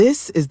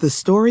This is the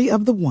story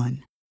of the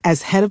one.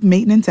 As head of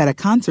maintenance at a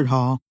concert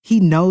hall, he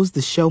knows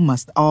the show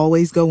must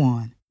always go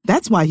on.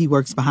 That's why he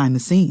works behind the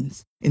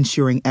scenes,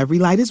 ensuring every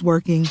light is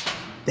working,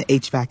 the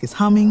HVAC is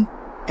humming,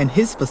 and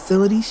his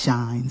facility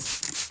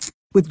shines.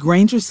 With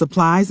Grainger's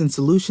supplies and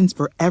solutions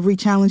for every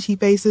challenge he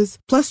faces,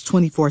 plus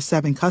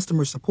 24/7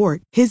 customer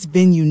support, his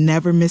venue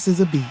never misses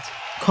a beat.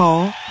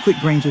 Call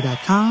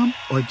quickgrainger.com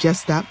or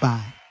just stop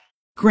by.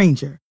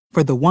 Grainger,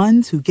 for the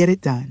ones who get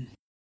it done.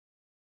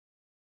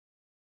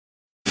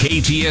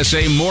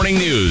 KTSA Morning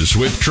News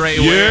with Trey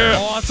Ware.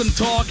 Awesome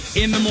talk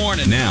in the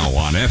morning. Now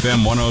on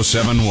FM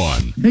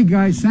 107.1. Hey,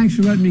 guys, thanks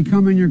for letting me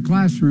come in your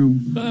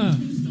classroom.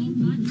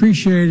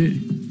 Appreciate it.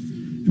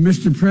 And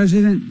Mr.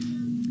 President,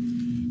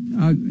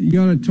 you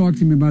got to talk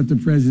to me about the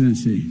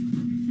presidency.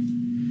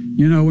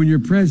 You know, when you're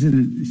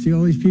president, see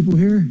all these people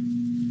here?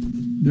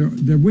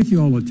 They're with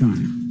you all the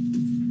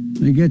time.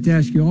 They get to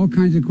ask you all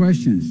kinds of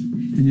questions,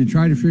 and you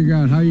try to figure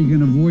out how you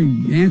can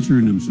avoid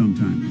answering them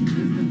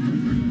sometimes.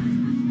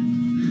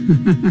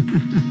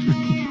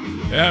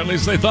 Yeah, at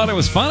least they thought it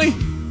was funny.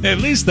 At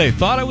least they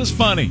thought it was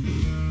funny.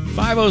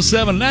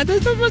 507.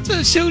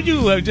 What showed you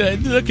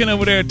looking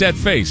over there at that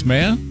face,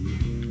 man?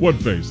 What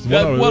face?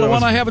 The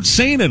one I haven't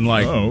seen in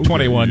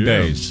 21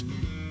 days.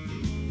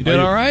 You did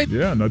all right?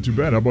 Yeah, not too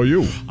bad. How about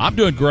you? I'm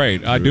doing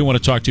great. I do want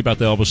to talk to you about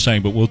the Elvis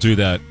saying, but we'll do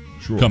that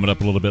coming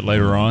up a little bit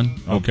later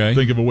on. Okay.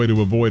 Think of a way to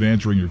avoid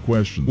answering your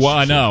questions. Well,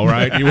 I know,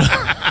 right?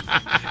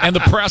 And the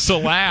press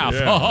will laugh.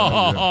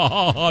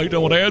 Yeah, you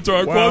don't want to answer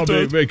our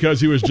questions. Because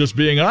he was just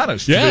being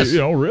honest. Yes.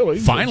 Really.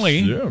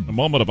 Finally, a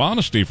moment of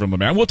honesty from the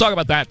man. We'll talk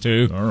about that,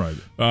 too. All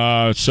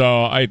right.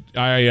 So I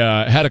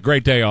had a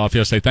great day off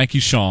yesterday. Thank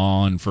you,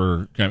 Sean,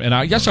 for coming. And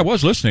I guess I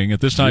was listening at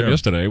this time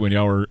yesterday when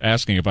y'all were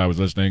asking if I was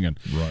listening. And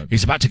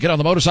he's about to get on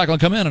the motorcycle and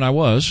come in, and I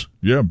was.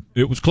 Yeah.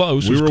 It was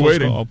close. We were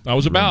waiting. Call. I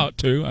was about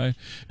to. I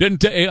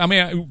didn't. I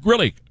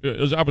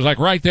was like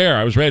right there.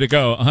 I was ready to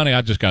go. Honey,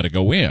 I just got to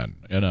go in,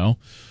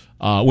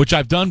 which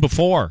I've done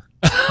before.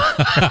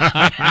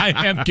 I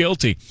am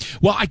guilty.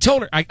 Well, I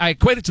told her, I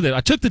equated to that.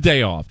 I took the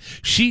day off.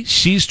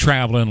 She's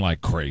traveling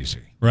like crazy,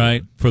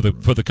 right? For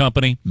the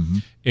company.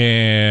 Mm-hmm.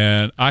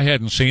 And I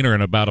hadn't seen her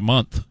in about a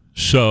month.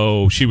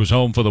 So she was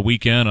home for the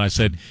weekend. And I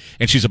said,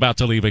 and she's about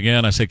to leave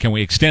again. I said, can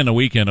we extend the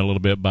weekend a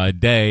little bit by a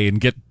day and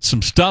get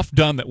some stuff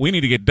done that we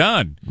need to get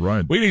done?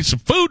 Right. We need some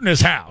food in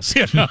this house.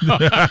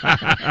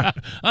 I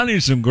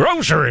need some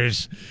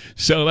groceries.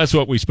 So that's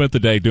what we spent the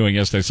day doing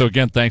yesterday. So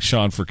again, thanks,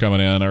 Sean, for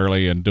coming in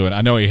early and doing.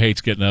 I know he hates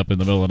getting up in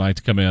the middle of the night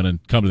to come in and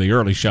come to the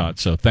early shot.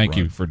 So thank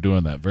you for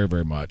doing that very,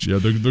 very much. Yeah,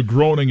 the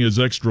groaning is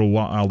extra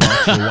loud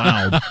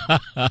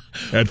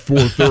at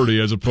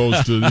 4:30 as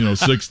opposed to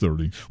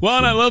 6:30. Well,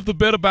 and I love the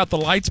bit about the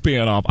lights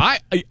being off. I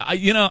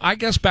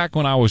guess back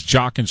when I was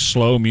jocking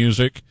slow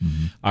music,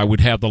 I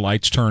would have the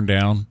lights turned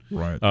down.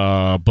 Right.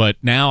 But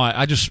now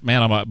I've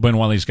been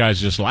one of these guys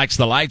who just likes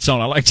the lights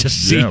on. I like to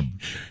see.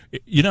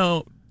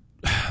 Yeah.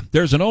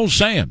 There's an old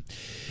saying: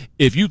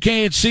 if you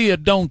can't see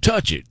it, don't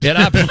touch it. And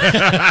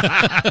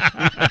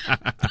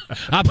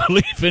I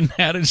believe in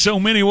that in so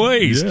many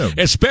ways,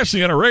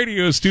 especially in a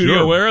radio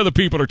studio where other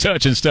people are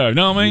touching stuff. You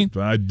know what I mean?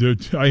 I do.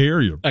 I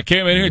hear you. I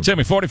came in here. It took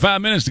me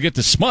 45 minutes to get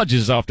the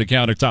smudges off the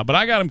countertop, but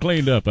I got them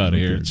cleaned up out of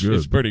here.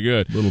 It's pretty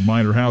good. A little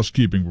minor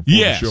housekeeping before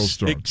the show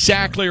starts.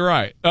 Exactly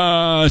right.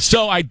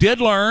 So I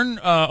did learn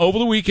over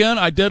the weekend.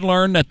 I did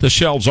learn that the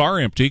shelves are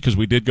empty because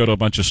we did go to a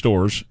bunch of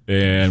stores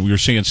and we were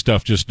seeing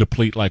stuff just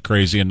deplete like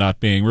crazy and not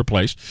being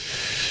replaced.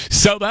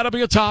 So that'll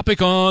be a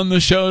topic on the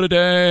show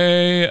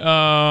today.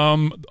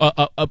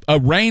 A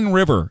rain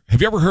river.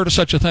 Have you ever heard of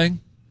such a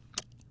thing?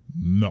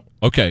 No.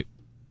 Okay.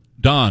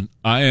 Don,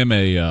 I am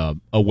a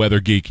weather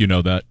geek, you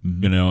know that.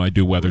 Mm-hmm. I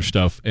do weather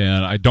stuff,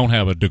 and I don't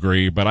have a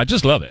degree, but I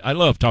just love it. I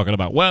love talking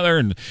about weather,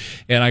 and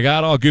I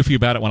got all goofy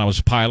about it when I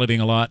was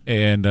piloting a lot,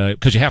 and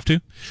because you have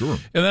to. Sure.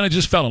 And then I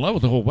just fell in love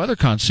with the whole weather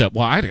concept.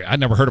 Well, I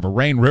never heard of a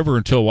rain river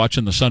until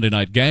watching the Sunday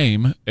night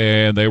game,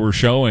 and they were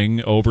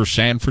showing over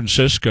San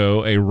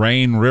Francisco a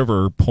rain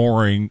river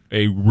pouring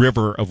a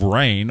river of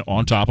rain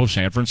on top of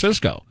San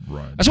Francisco.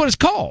 Right. That's what it's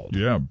called.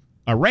 Yeah.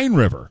 A rain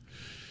river.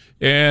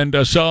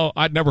 And so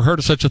I'd never heard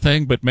of such a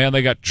thing, but, man,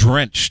 they got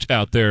drenched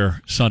out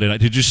there Sunday night.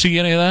 Did you see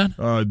any of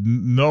that?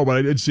 No, but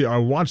I did see. I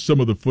watched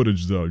some of the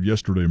footage, though,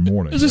 yesterday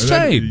morning. It's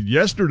insane.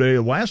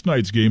 Last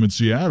night's game in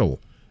Seattle,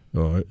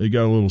 it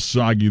got a little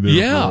soggy there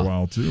for a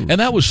while, too. And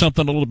that was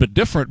something a little bit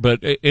different, but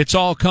it's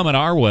all coming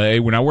our way.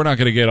 Now, we're not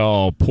going to get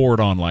all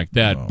poured on like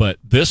that, but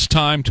this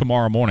time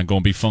tomorrow morning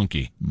going to be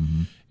funky.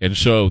 Mm-hmm. And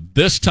so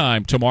this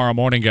time tomorrow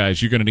morning,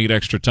 guys, you're going to need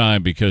extra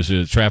time because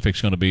the traffic's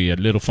going to be a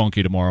little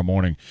funky tomorrow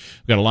morning.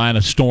 We've got a line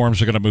of storms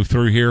that are going to move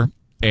through here,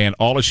 and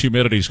all this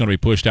humidity is going to be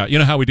pushed out. You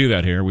know how we do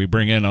that here. We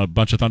bring in a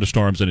bunch of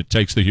thunderstorms, and it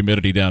takes the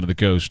humidity down to the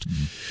coast.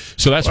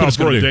 So that's what it's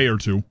going to do. For a day or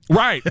two.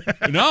 Right.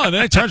 No, and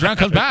then it turns around and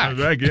comes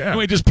back. Yeah.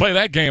 We just play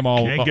that game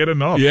all. Can't get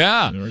enough.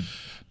 Yeah.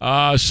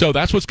 So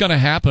that's what's going to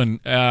happen.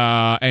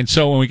 And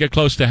so when we get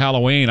close to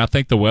Halloween, I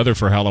think the weather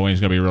for Halloween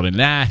is going to be really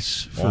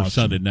nice for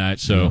Sunday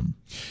night. So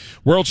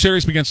World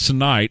Series begins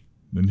tonight.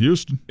 In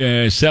Houston.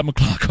 7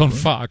 o'clock on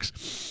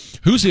Fox.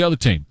 Who's the other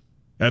team?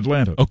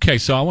 Atlanta. Okay,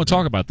 so I want to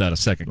talk about that a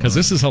second because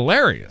this is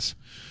hilarious.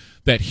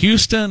 That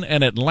Houston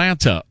and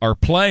Atlanta are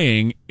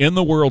playing in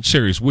the World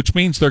Series, which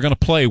means they're going to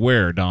play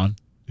where, Don?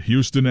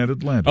 Houston and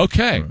Atlanta.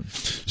 Okay. Right.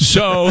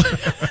 So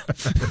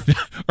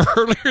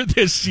earlier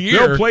this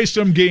year. They'll play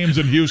some games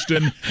in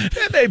Houston,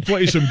 and they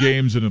play some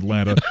games in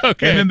Atlanta.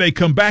 Okay. And then they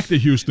come back to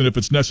Houston if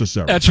it's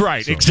necessary. That's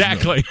right, So,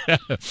 exactly.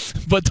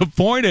 But the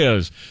point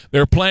is,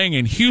 they're playing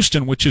in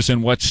Houston, which is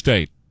in what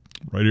state?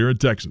 Right here in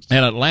Texas.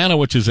 And Atlanta,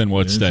 which is in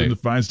what It's state? in the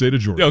fine state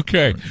of Georgia.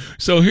 Okay. Right.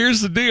 So here's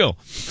the deal.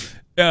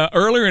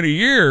 Earlier in the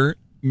year,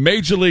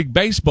 Major League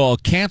Baseball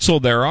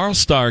canceled their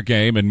All-Star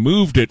game and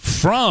moved it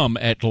from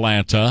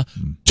Atlanta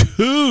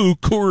to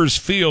Coors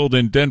Field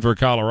in Denver,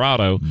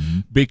 Colorado,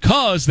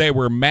 because they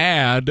were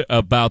mad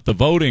about the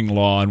voting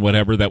law and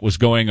whatever that was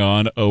going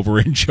on over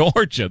in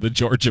Georgia, the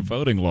Georgia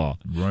voting law.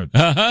 Right.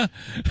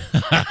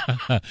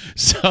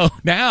 So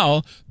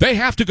now they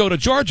have to go to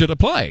Georgia to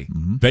play.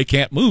 They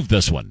can't move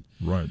this one.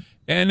 Right.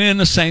 And then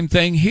the same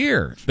thing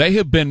here. They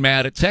have been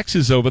mad at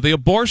Texas over the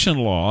abortion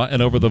law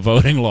and over the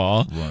voting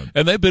law. Right.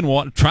 And they've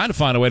been trying to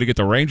find a way to get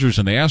the Rangers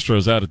and the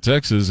Astros out of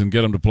Texas and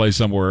get them to play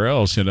somewhere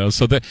else, you know.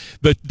 So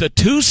the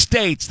two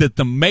states that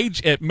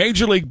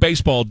Major League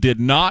Baseball did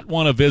not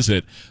want to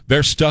visit,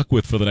 they're stuck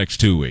with for the next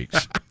 2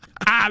 weeks.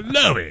 I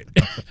love it.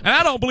 And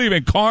I don't believe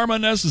in karma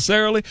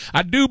necessarily.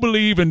 I do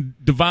believe in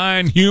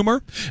divine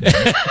humor.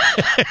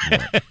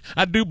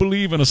 I do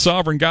believe in a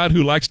sovereign God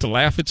who likes to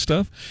laugh at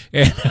stuff.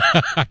 And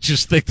I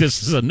just think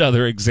this is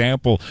another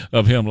example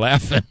of him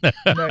laughing.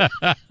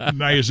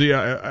 Now you see,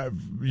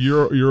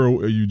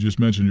 you just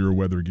mentioned you're a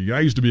weather geek.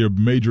 I used to be a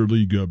Major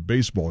League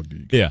Baseball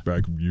geek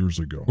back years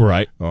ago.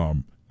 Right.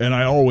 And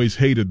I always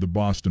hated the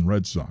Boston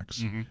Red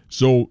Sox.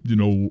 So, you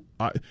know,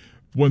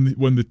 when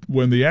the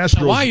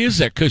Astros. Now, why is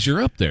that? Because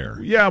you're up there.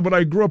 Yeah, but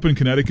I grew up in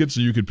Connecticut,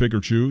 so you could pick or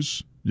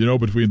choose, you know,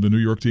 between the New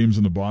York teams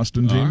and the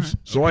Boston teams. Right.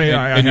 So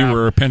And you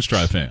were a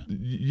pinstripe fan.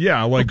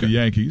 Yeah, I like the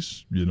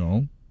Yankees, you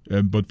know.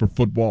 But for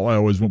football, I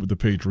always went with the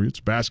Patriots.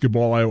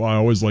 Basketball, I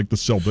always liked the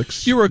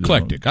Celtics. You were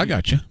eclectic. I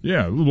got you.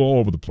 Yeah, a little all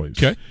over the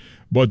place. Okay.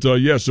 But so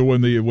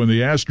when the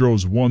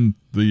Astros won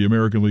the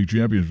American League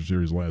Championship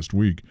Series last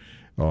week,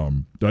 I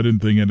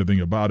didn't think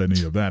anything about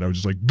any of that. I was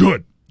just like,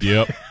 good.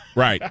 Yep.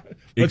 Right.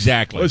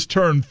 Exactly. Let's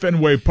turn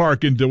Fenway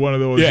Park into one of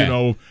those, you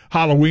know,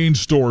 Halloween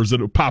stores that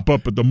will pop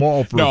up at the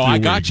mall for a few weeks. No, I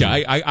got you.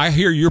 I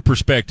hear your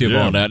perspective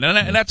on that,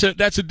 and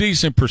that's a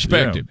decent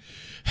perspective. Yeah.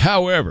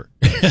 However,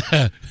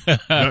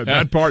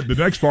 that part, the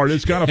next part,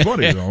 is kind of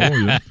funny though.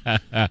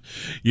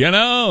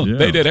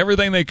 They did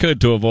everything they could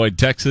to avoid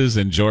Texas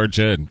and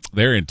Georgia, and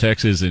they're in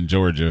Texas and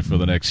Georgia for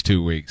the next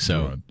 2 weeks.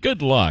 So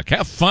good luck.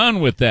 Have fun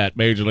with that,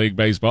 Major League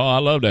Baseball. I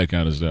love that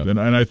kind of stuff. And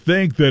I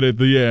think that at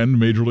the end,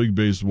 Major League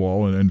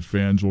Baseball and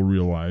fans will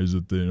realize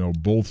that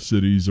both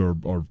cities are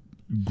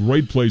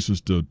great places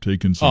to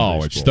take in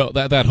some baseball.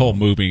 It's that whole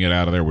moving it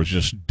out of there was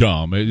just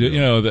dumb. You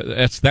know,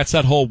 that's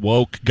that whole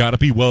woke. Got to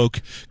be woke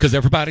because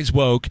everybody's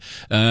woke,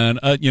 and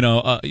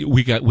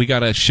we got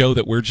to show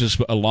that we're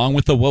just along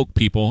with the woke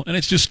people, and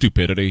it's just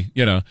stupidity.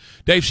 You know,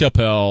 Dave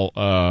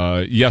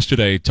Chappelle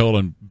yesterday told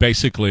him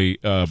basically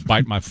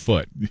bite my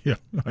foot. Yeah,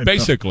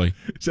 basically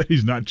he said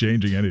he's not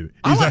changing anything.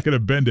 He's not going to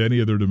bend to any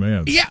of their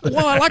demands. Yeah,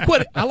 well, we're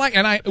going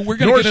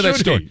to get into that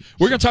story.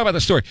 We're going to talk about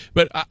the story,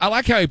 but I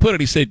like how he put it.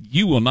 He said,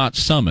 "You will not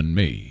summon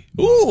me."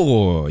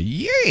 Ooh,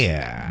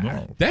 yeah.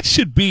 No. That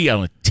should be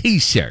on a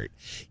T-shirt.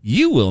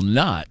 You will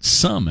not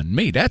summon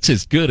me. That's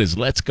as good as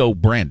 "Let's Go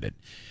Brandon,"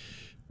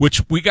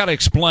 which we got to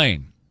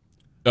explain.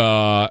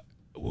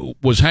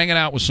 Was hanging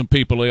out with some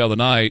people the other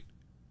night,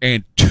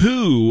 and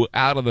 2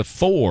 out of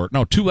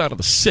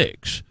the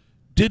 6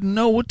 didn't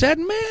know what that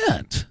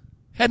meant.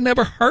 Had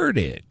never heard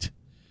it.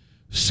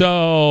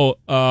 So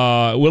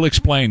we'll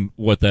explain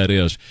what that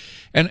is.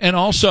 And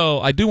also,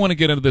 I do want to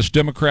get into this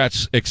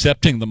Democrats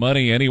accepting the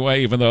money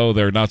anyway, even though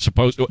they're not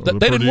supposed to.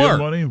 They didn't work.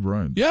 Money?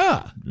 Right.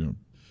 Yeah.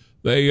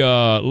 They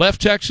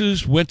left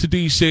Texas, went to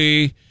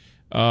D.C.,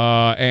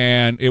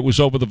 and it was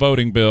over the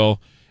voting bill,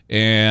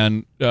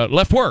 and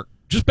left work.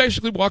 Just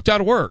basically walked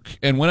out of work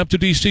and went up to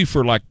D.C.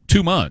 for like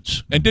 2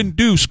 months and didn't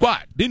do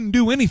squat, didn't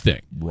do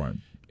anything. Right.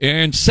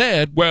 And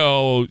said,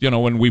 well,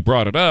 when we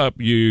brought it up,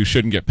 you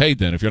shouldn't get paid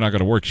then. If you're not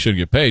going to work, you shouldn't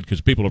get paid because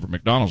people over at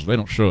McDonald's, they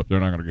don't show up, they're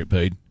not going to get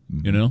paid.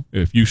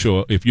 If you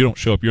don't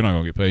show up, you're not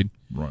going to get paid.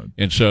 Right.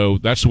 And so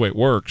that's the way it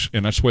works,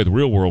 and that's the way the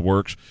real world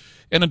works.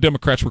 And the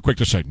Democrats were quick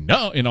to say,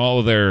 no, in all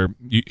of their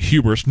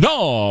hubris,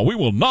 no, we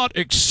will not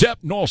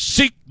accept nor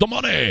seek the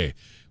money.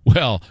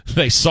 Well,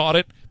 they sought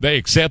it, they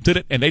accepted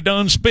it, and they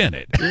done spent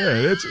it.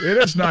 Yeah,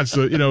 it's not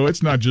so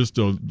it's not just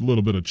a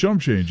little bit of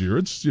chump change here.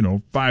 It's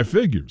 5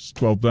 figures,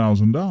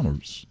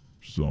 $12,000.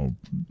 So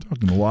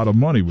talking a lot of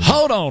money.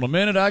 Hold on a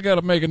minute, I got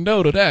to make a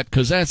note of that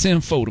because that's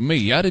info to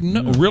me. I didn't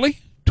know. Yeah. Really,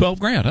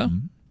 $12,000, huh?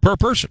 Per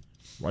person.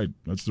 Right,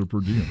 that's their per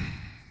diem.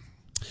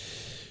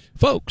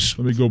 Folks,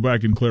 let me go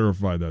back and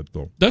clarify that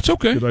though. That's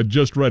okay. Because I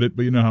just read it,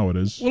 but you know how it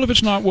is. Well, if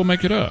it's not, we'll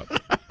make it up.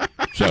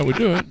 how we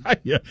do it.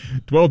 Yeah,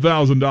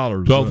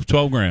 $12,000.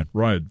 12 grand.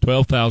 Right.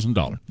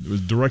 $12,000. It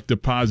was direct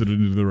deposited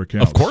into their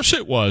account. Of course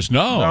it was.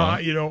 No.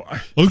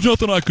 There's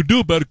nothing I could do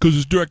about it because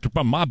it's direct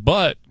deposit. My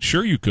butt.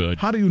 Sure you could.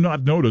 How do you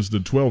not notice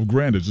that 12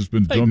 grand has just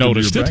been dumped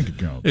into your bank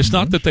account? It's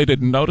not that they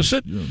didn't notice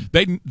it.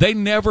 Yeah. They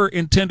never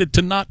intended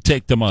to not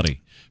take the money.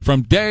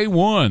 From day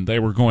one, they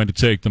were going to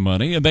take the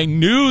money, and they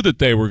knew that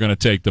they were going to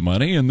take the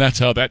money, and that's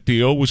how that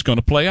deal was going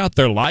to play out.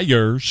 They're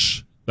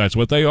liars. That's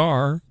what they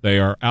are. They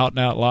are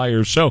out-and-out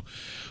liars. So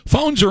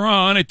phones are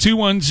on at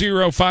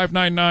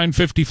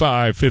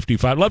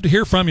 210-599-5555. I'd love to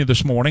hear from you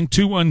this morning,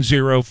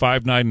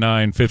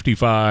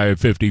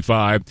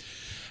 210-599-5555.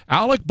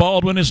 Alec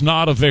Baldwin is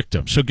not a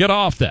victim, so get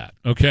off that,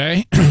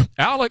 okay?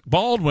 Alec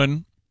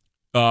Baldwin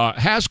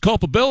has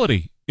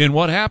culpability in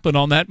what happened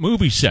on that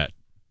movie set.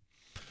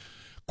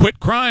 Quit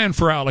crying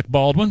for Alec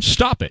Baldwin.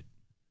 Stop it.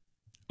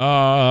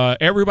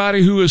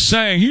 Everybody who is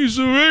saying, he's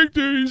a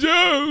victim,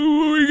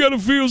 we got to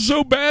feel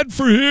so bad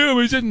for him.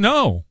 He said,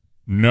 no,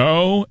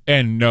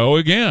 and no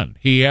again.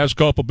 He has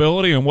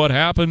culpability in what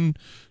happened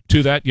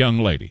to that young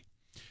lady.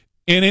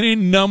 In any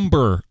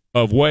number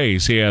of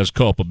ways, he has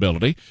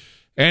culpability,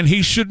 and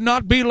he should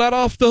not be let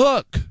off the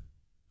hook.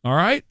 All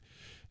right?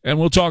 And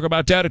we'll talk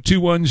about that at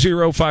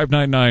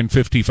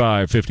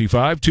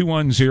 210-599-5555,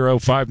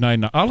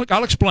 210-599.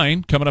 I'll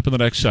explain coming up in the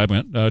next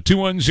segment,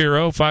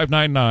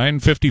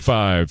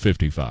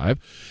 210-599-5555.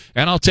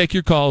 And I'll take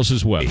your calls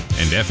as well. And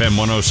FM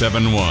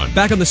 107.1.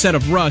 Back on the set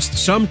of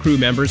Rust, some crew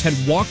members had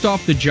walked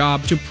off the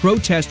job to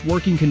protest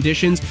working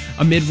conditions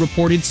amid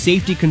reported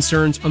safety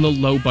concerns on the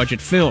low-budget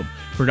film.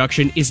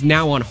 Production is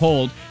now on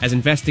hold as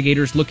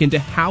investigators look into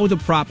how the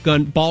prop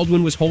gun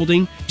Baldwin was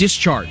holding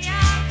discharged.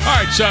 All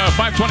right, so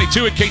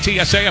 522 at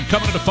KTSA. I'm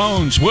coming to the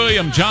phones.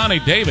 William, Johnny,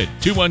 David,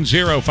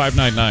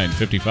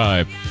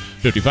 210-599-5555.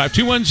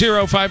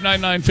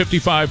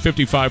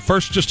 210-599-5555.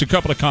 First, just a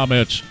couple of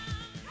comments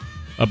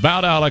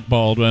about Alec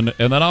Baldwin,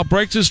 and then I'll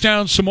break this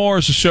down some more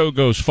as the show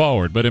goes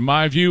forward. But in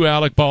my view,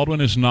 Alec Baldwin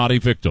is not a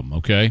victim,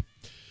 okay?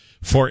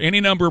 For any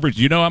number of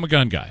reasons. You know I'm a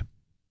gun guy.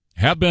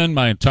 Have been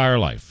my entire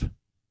life.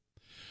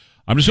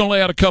 I'm just going to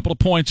lay out a couple of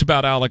points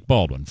about Alec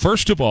Baldwin.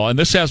 First of all, and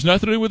this has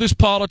nothing to do with his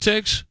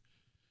politics,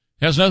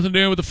 has nothing to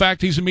do with the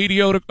fact he's a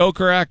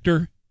mediocre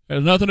actor,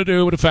 has nothing to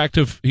do with the fact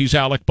of he's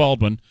Alec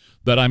Baldwin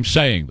that I'm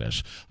saying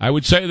this. I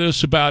would say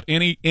this about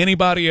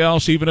anybody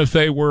else, even if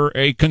they were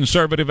a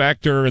conservative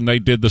actor and they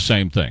did the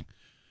same thing.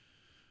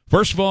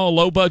 First of all,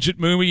 low-budget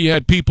movie, you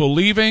had people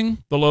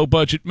leaving the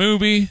low-budget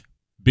movie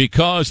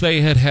because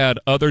they had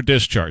other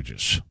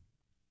discharges.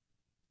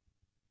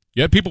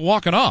 You had people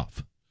walking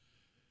off.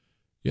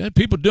 You had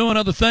people doing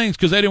other things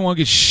because they didn't want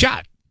to get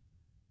shot.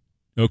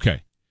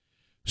 Okay.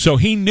 So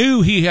he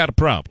knew he had a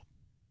problem.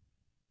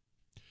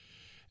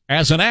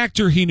 As an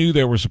actor, he knew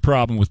there was a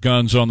problem with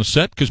guns on the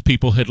set because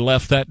people had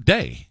left that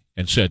day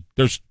and said,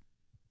 there's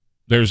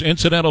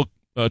incidental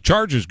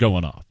charges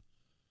going on.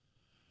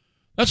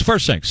 That's the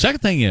first thing. Second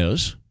thing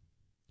is,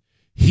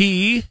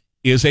 he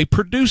is a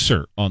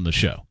producer on the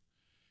show.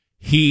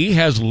 He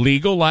has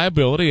legal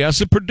liability as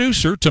a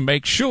producer to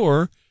make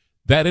sure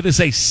that it is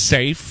a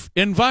safe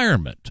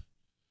environment.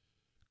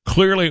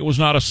 Clearly, it was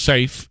not a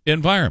safe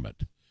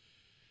environment.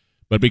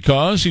 But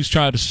because he's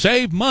trying to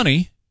save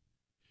money,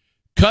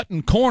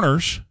 cutting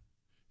corners,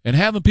 and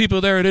having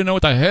people there who didn't know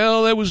what the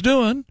hell they was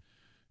doing,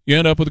 you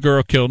end up with a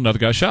girl killed, another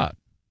guy shot.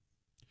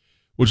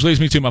 Which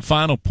leads me to my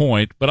final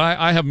point, but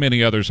I have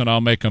many others, and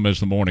I'll make them as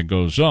the morning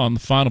goes on.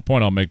 The final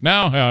point I'll make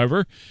now,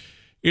 however,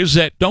 is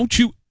that don't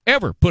you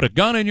ever put a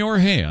gun in your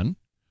hand,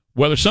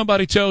 whether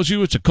somebody tells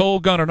you it's a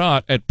cold gun or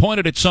not, and point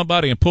it at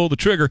somebody and pull the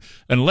trigger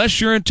unless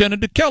you're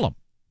intended to kill them.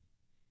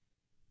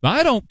 Now,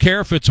 I don't care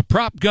if it's a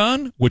prop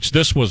gun, which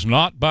this was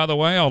not, by the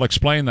way. I'll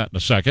explain that in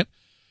a second.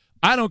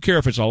 I don't care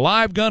if it's a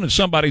live gun and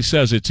somebody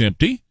says it's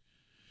empty.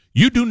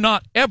 You do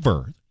not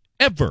ever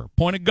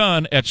point a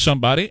gun at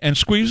somebody and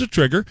squeeze a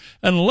trigger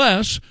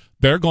unless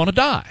they're going to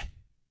die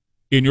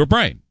in your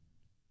brain.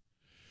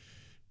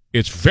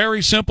 It's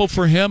very simple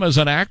for him as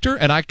an actor,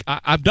 and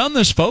I've done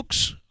this,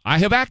 folks. I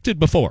have acted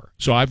before,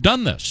 so I've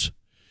done this.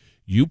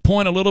 You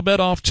point a little bit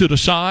off to the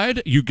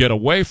side. You get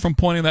away from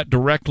pointing that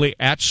directly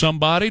at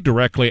somebody,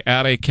 directly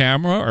at a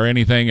camera or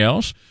anything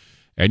else,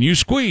 and you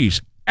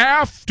squeeze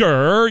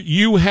after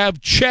you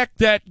have checked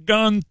that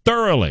gun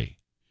thoroughly.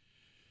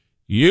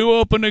 You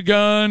open the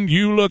gun,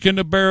 you look in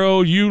the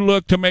barrel, you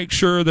look to make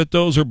sure that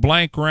those are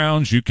blank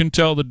rounds. You can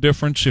tell the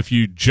difference if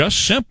you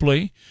just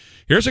simply...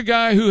 Here's a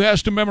guy who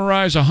has to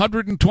memorize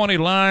 120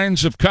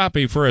 lines of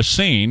copy for a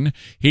scene.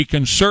 He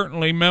can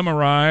certainly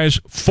memorize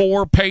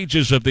 4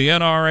 pages of the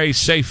NRA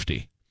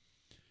safety.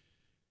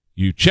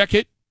 You check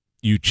it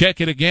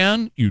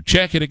again,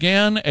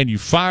 and you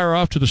fire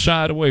off to the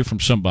side away from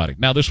somebody.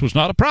 Now, this was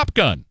not a prop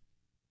gun.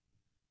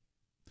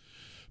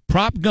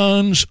 Prop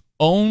guns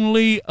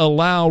only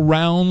allow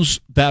rounds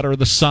that are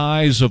the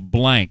size of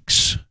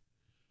blanks.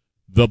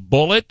 The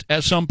bullet,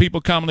 as some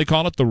people commonly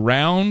call it, the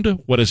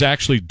round, what is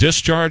actually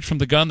discharged from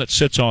the gun that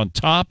sits on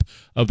top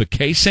of the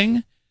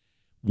casing,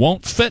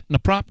 won't fit in a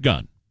prop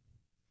gun.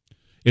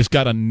 It's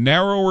got a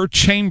narrower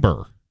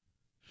chamber.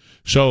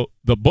 So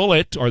the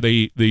bullet or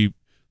the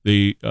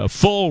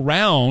full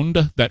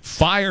round that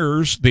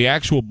fires the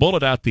actual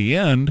bullet at the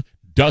end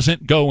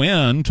doesn't go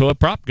into a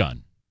prop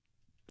gun.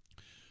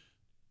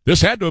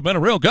 This had to have been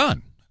a real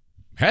gun.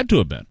 Had to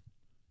have been.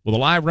 With a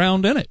live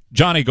round in it.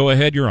 Johnny, go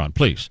ahead. You're on,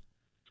 please.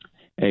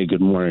 Hey,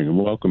 good morning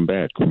and welcome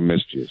back. We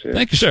missed you. Sir.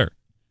 Thank you, sir.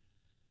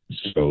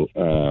 So,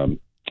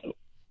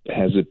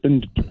 has it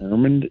been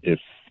determined if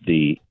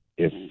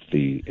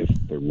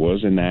there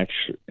was an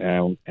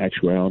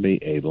actuality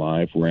a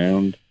live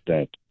round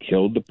that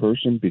killed the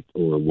person,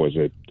 or was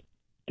it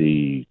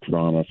the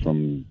trauma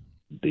from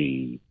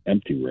the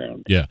empty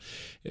round? Yeah,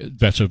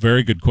 that's a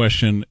very good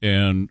question,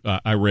 and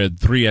I read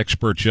 3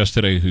 experts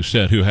yesterday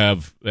who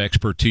have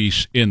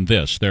expertise in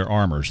this. They're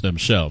armors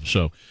themselves,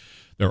 so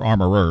they're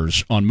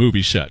armorers on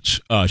movie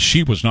sets.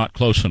 She was not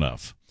close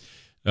enough.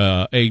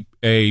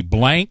 A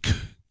blank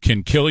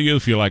can kill you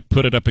if you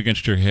put it up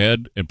against your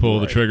head and pull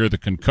the trigger. The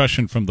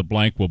concussion from the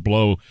blank will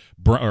blow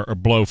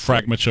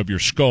fragments of your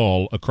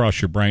skull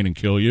across your brain and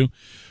kill you.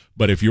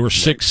 But if you're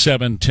 6,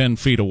 7, 10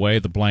 feet away,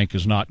 the blank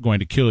is not going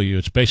to kill you.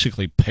 It's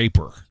basically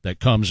paper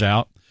that comes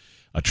out.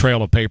 A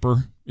trail of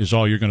paper is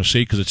all you're going to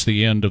see because it's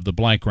the end of the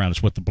blank round.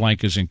 It's what the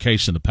blank is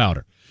encased in the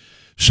powder.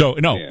 So,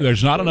 no,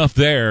 there's not enough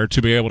there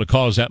to be able to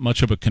cause that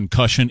much of a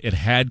concussion. It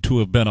had to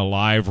have been a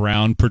live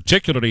round,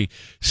 particularly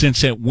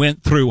since it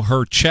went through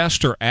her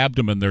chest or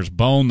abdomen. There's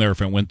bone there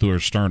if it went through her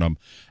sternum,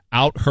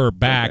 out her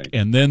back,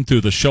 and then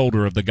through the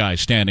shoulder of the guy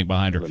standing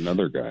behind her.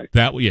 Another guy.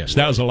 That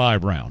was a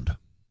live round.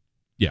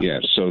 Yeah,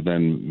 so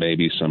then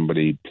maybe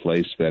somebody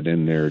placed that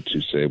in there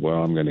to say,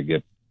 well, I'm going to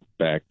get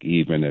back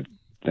even at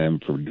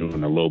them for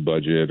doing a low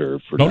budget or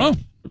for... No.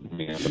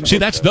 See,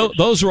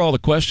 those are all the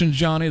questions,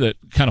 Johnny, that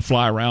kind of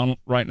fly around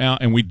right now,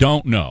 and we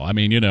don't know. I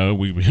mean, we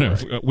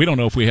don't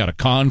know if we had a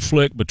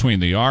conflict between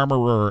the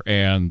armorer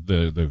and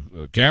the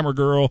camera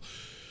girl.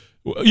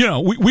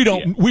 We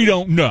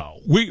don't know.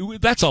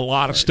 That's a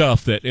lot of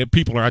stuff that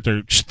people are out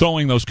there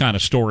throwing those kind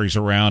of stories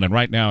around, and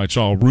right now it's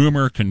all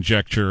rumor,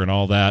 conjecture, and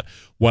all that.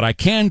 What I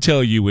can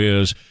tell you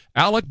is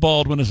Alec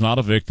Baldwin is not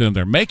a victim.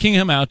 They're making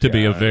him out to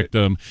be a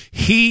victim.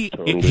 He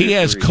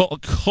has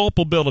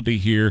culpability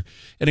here.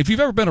 And if you've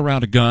ever been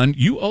around a gun,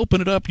 you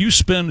open it up, you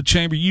spin the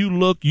chamber, you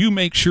look, you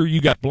make sure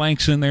you got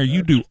blanks in there.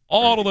 You do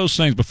all of those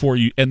things before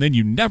you, and then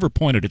you never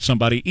point it at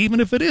somebody, even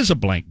if it is a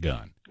blank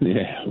gun.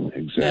 Yeah,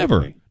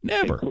 exactly.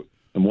 Never.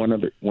 And one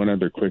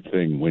other quick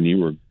thing, when you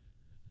were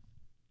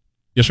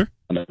yes, sir,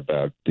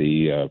 about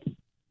the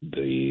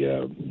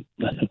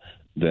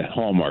the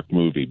Hallmark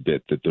movie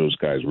bit that those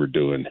guys were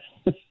doing.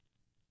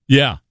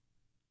 Yeah.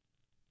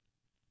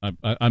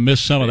 I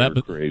missed some of that,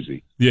 but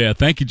crazy. Yeah,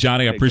 thank you,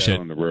 Johnny. I appreciate it.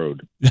 On the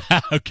road.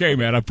 Okay,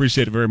 man, I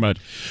appreciate it very much.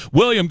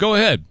 William, go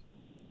ahead.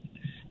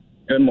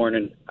 Good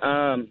morning.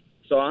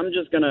 So I'm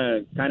just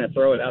gonna kind of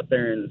throw it out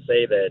there and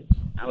say that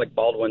Alec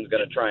Baldwin's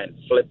gonna try and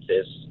flip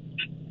this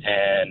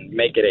and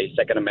make it a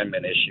Second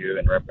Amendment issue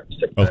in reference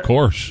to. Of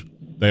course,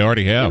 they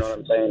already have. You know what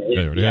I'm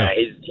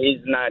saying?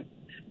 He's not.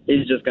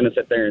 He's just going to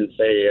sit there and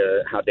say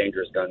how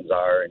dangerous guns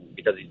are, and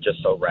because he's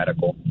just so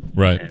radical.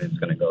 Right. And it's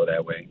going to go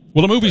that way.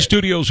 Well, the movie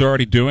studios are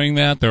already doing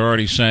that. They're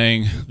already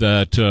saying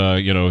that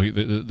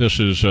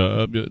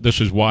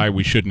this is why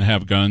we shouldn't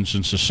have guns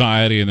in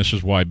society, and this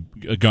is why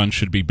guns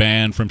should be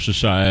banned from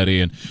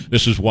society, and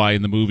this is why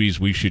in the movies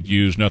we should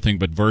use nothing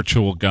but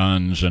virtual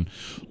guns and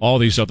all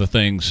these other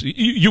things.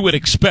 You would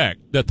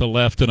expect that the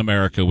left in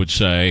America would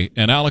say,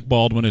 and Alec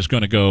Baldwin is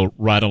going to go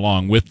right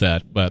along with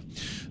that, but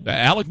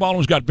Alec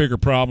Baldwin's got bigger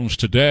problems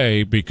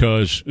today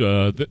because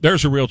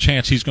there's a real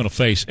chance he's going to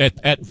face,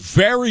 at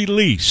very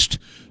least,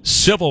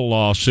 civil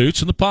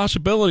lawsuits, and the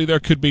possibility there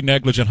could be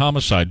negligent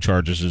homicide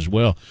charges as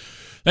well.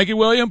 Thank you,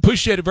 William.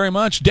 Appreciate it very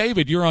much.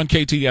 David, you're on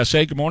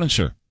KTSA. Good morning,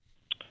 sir.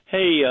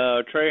 Hey,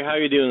 Trey, how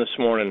you doing this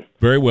morning?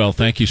 Very well.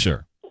 Thank you,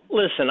 sir.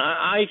 Listen,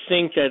 I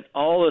think that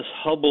all this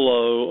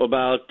hubbub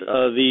about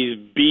these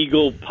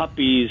beagle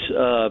puppies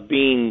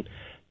being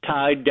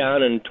tied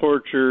down and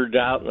tortured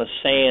out in the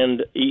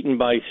sand, eaten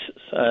by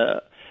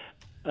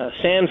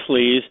sand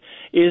fleas,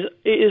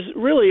 is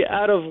really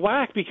out of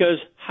whack, because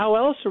how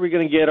else are we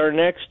going to get our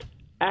next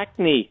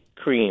acne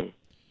cream?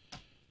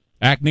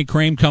 Acne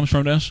cream comes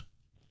from this?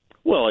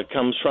 Well, it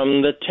comes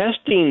from the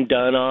testing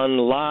done on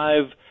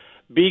live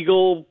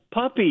beagle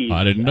puppies.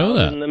 I didn't know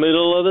that. In the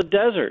middle of the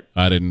desert.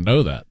 I didn't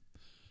know that.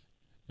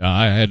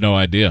 I had no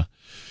idea.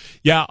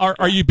 Yeah,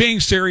 are you being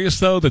serious,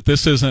 though, that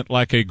this isn't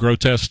like a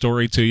grotesque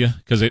story to you?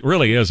 Because it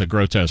really is a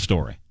grotesque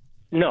story.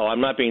 No, I'm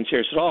not being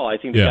serious at all. I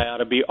think the guy ought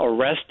to be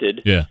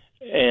arrested. Yeah.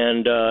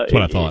 And that's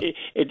what I thought.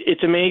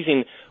 It's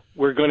amazing.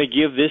 We're going to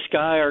give this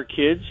guy our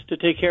kids to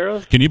take care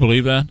of? Can you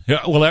believe that? Yeah,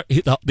 well,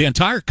 the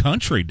entire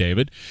country,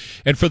 David.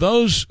 And for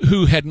those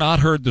who had not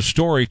heard the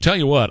story, tell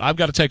you what, I've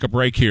got to take a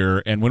break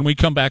here, and when we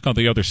come back on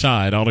the other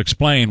side, I'll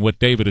explain what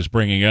David is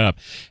bringing up.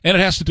 And it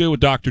has to do with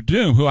Dr.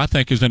 Doom, who I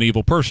think is an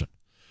evil person.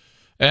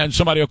 And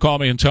somebody will call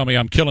me and tell me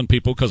I'm killing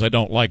people because I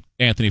don't like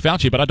Anthony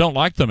Fauci, but I don't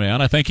like the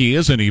man. I think he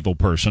is an evil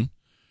person.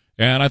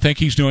 And I think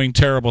he's doing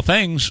terrible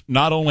things,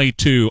 not only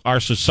to our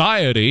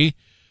society,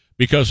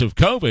 because of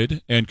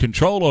COVID and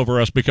control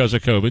over us because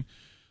of COVID.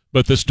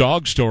 But this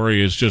dog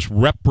story is just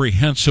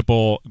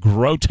reprehensible,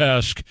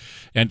 grotesque,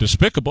 and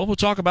despicable. We'll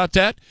talk about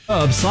that.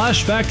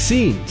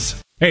 /vaccines.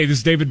 Hey, this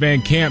is David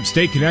Van Camp.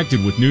 Stay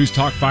connected with News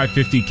Talk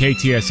 550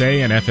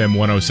 KTSA and FM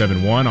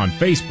 1071 on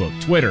Facebook,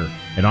 Twitter,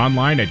 and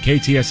online at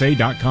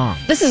KTSA.com.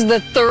 This is the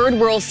third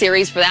World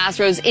Series for the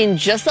Astros in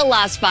just the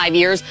last 5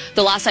 years.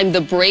 The last time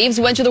the Braves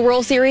went to the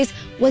World Series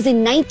was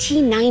in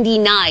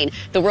 1999.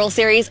 The World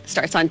Series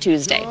starts on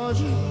Tuesday.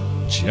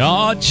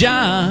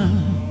 Georgia.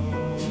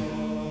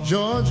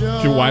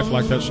 Does your wife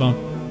like that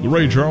song? The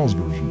Ray Charles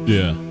version.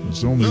 Yeah.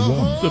 It's the only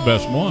one. It's the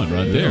best one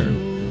right there.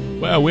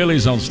 Well,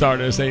 Willie's on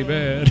Stardust, ain't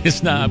bad.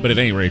 It's not, but it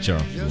ain't Ray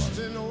Charles.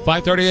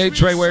 538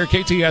 Trey Ware,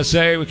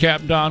 KTSA with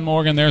Captain Don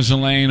Morgan. There's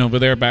Elaine over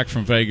there back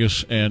from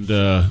Vegas. And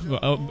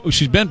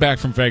she's been back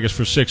from Vegas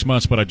for 6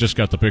 months, but I just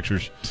got the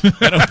pictures.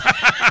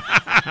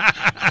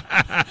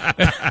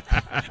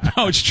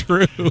 No, it's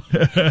true.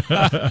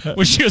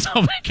 When she was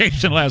on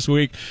vacation last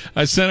week,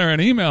 I sent her an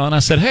email and I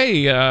said,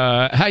 hey,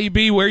 how you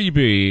be, where you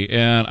be?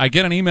 And I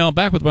get an email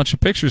back with a bunch of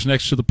pictures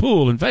next to the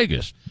pool in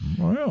Vegas.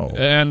 Wow.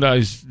 And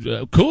I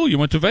cool, you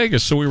went to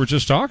Vegas. So we were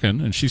just talking,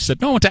 and she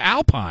said, no, I went to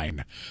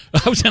Alpine.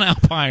 I was in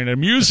Alpine, a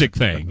music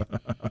thing.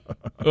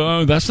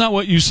 That's not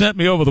what you sent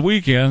me over the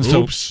weekend.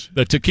 Oops. So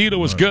the tequila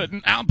was good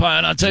in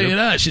Alpine, I'll tell you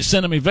that. She's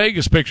sending me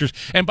Vegas pictures.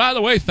 And by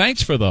the way,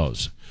 thanks for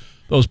those.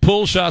 Those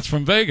pool shots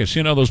from Vegas.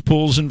 You know those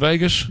pools in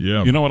Vegas?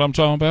 Yeah. You know what I'm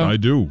talking about? I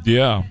do.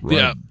 Yeah. Right.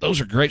 Yeah. Those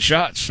are great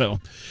shots. So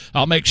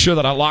I'll make sure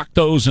that I lock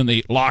those in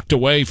the locked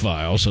away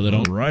file so they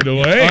don't right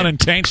away.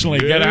 unintentionally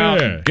get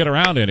out and get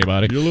around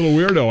anybody. You're a little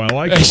weirdo. I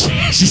like it.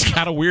 She's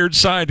got a weird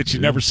side that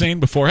you've never seen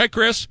before. Hey,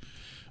 Chris.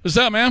 What's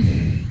up,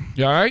 man?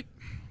 You all right?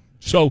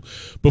 So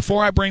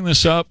before I bring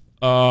this up,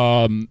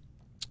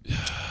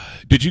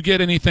 did you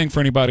get anything for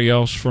anybody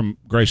else from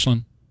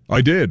Graceland? I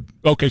did.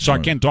 Okay, so I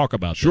can talk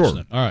about this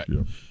then. All right.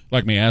 Yeah.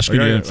 Like me asking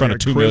you in front of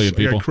 2 million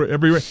people.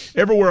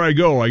 Everywhere I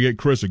go, I get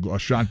Chris a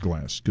shot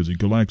glass because he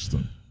collects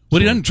them. Well,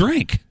 he doesn't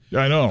drink.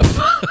 I know.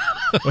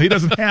 Well, he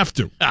doesn't have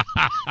to.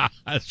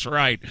 That's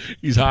right.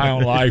 He's high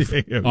on life.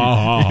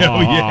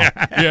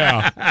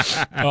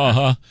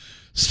 Yeah.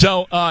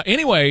 So,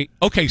 anyway,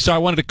 okay, so I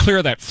wanted to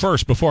clear that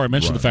first before I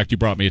mentioned the fact you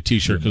brought me a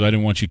T-shirt because I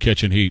didn't want you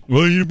catching heat.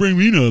 Well, you didn't bring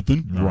me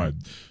nothing. Right.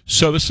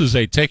 So this is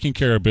a Taking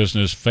Care of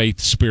Business Faith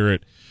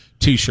Spirit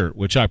T-shirt,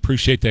 which I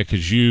appreciate that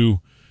because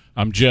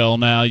I'm Jill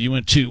now. You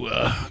went to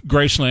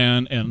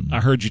Graceland, and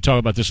I heard you talk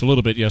about this a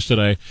little bit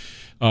yesterday.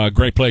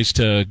 Great place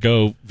to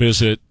go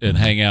visit and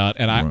hang out.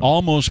 And I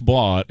almost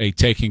bought a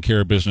Taking Care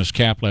of Business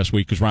cap last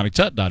week because Ronnie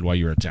Tutt died while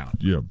you were in town.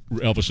 Yeah.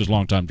 Elvis's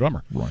longtime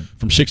drummer. Right.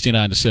 From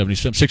 69 to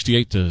 77,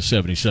 68 to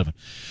 77.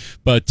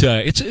 But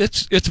it's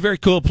a very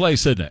cool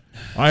place, isn't it?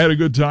 I had a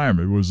good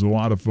time. It was a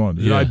lot of fun.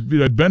 Yeah.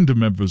 I'd been to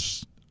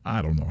Memphis,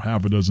 I don't know,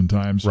 half a dozen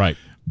times. Right.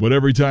 But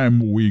every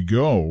time we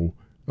go,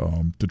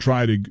 to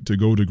try to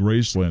go to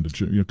Graceland,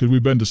 because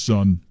we've been to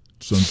Sun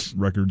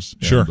Records,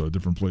 and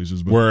different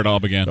places, but, where it all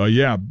began.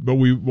 But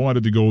we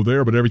wanted to go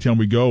there. But every time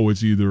we go,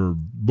 it's either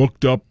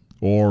booked up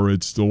or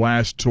it's the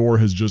last tour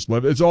has just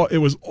left. It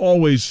was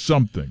always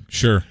something.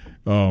 Sure.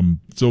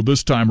 So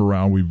this time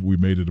around, we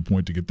made it a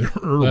point to get there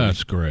early.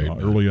 That's great.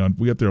 Early on,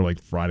 we got there like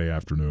Friday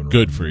afternoon.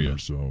 Good for you.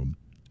 So.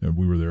 And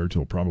we were there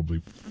till probably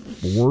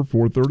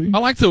 4:30. I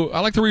like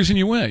the reason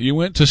you went. You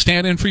went to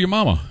stand in for your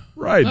mama.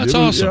 Right. That's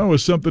awesome. It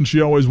was something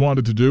she always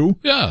wanted to do.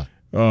 Yeah.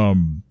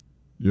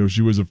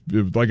 She was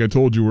like I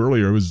told you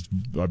earlier.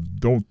 I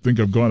don't think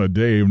I've gone a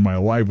day in my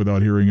life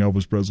without hearing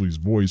Elvis Presley's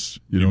voice.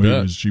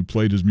 She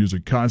played his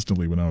music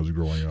constantly when I was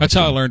growing up. That's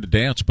how I learned to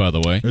dance, by the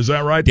way. Is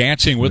that right?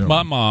 Dancing with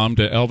my mom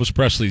to Elvis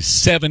Presley's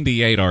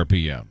 78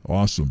 RPM.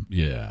 Awesome.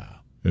 Yeah.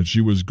 And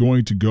she was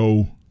going to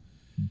go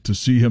to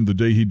see him the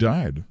day he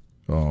died.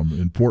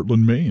 In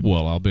Portland, Maine.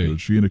 Well, I'll be.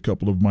 She and a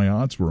couple of my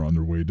aunts were on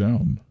their way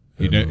down.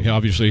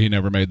 Obviously, he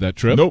never made that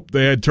trip. Nope.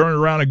 They had to turn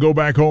around and go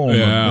back home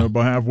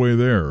about halfway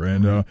there.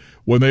 And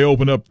when they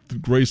opened up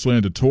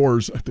Graceland to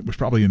tours, I think it was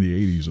probably in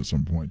the 80s at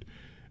some point,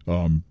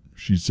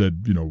 she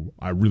said,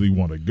 I really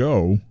want to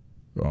go.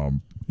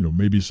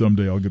 Maybe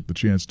someday I'll get the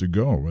chance to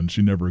go. And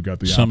she never got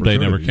the opportunity. Someday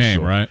never came,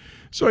 so, right?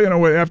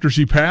 So, after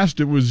she passed,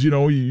 it was,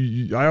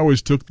 I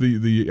always took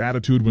the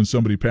attitude when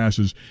somebody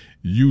passes,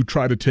 you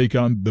try to take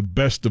on the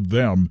best of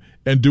them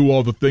and do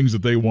all the things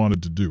that they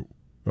wanted to do.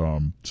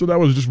 So that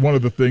was just one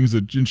of the things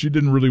and she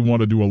didn't really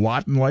want to do a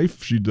lot in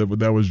life.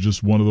 That was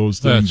just one of those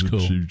things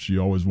that she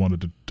always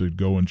wanted to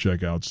go and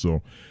check out.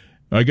 So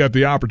I got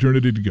the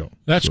opportunity to go.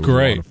 That's so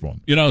great. It was a lot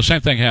of fun. Same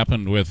thing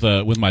happened with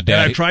my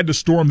dad. I tried to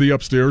storm the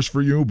upstairs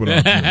for you, but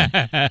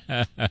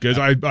because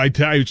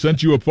I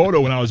sent you a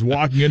photo when I was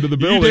walking into the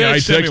building. I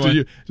texted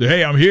you, said,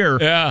 "Hey, I'm here."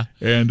 Yeah,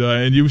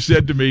 and you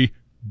said to me,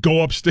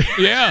 "Go upstairs."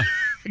 Yeah.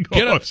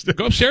 Go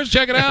upstairs and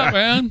check it out,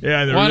 man.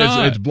 Yeah, Why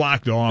not? It's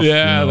blocked off.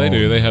 Yeah, you know. they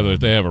do.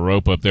 They have a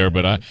rope up there,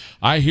 but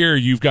I hear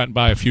you've gotten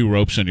by a few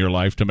ropes in your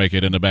life to make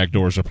it in the back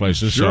doors of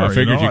places. Sure, so I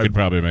figured you I could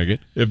probably make it.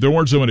 If there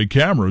weren't so many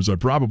cameras, I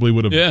probably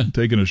would have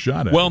taken a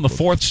shot at it. Well, and the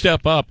fourth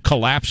step up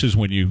collapses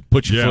when you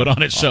put your foot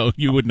on it, so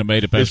you wouldn't have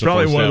made it past it's the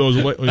probably fourth one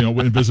step. of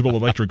those invisible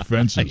electric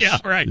fences. Yeah,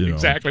 right.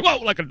 Exactly. Whoa,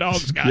 like a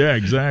dog's got. Yeah,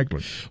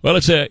 exactly. Well,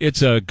 it's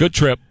a good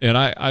trip, and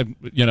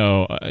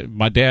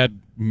my dad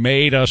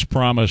made us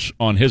promise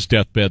on his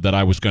deathbed that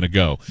I was going to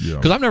go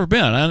because I've never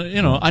been.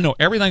 I know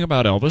everything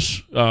about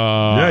Elvis.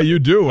 Yeah, you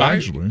do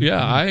actually.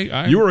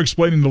 You were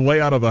explaining the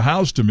layout of the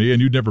house to me,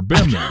 and you'd never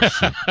been there.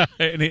 So.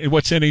 And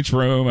what's in each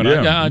room, and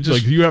it's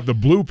like you have the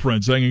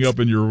blueprints hanging up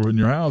in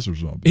your house or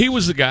something. He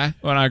was the guy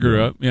when I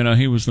grew up.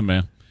 He was the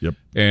man. Yep.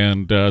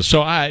 And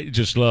so I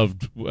just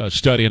loved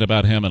studying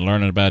about him and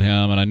learning about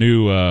him, and I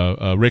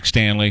knew Rick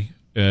Stanley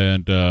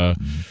and.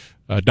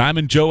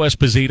 Diamond Joe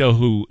Esposito,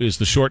 who is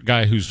the short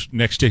guy who's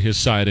next to his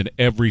side in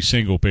every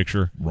single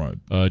picture. Right.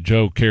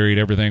 Joe carried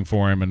everything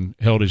for him and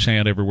held his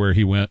hand everywhere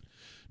he went.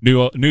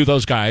 Knew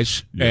those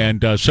guys,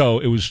 and so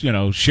it was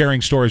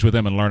sharing stories with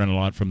them and learning a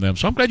lot from them.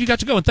 So I'm glad you got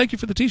to go, and thank you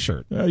for the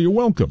T-shirt. Yeah, you're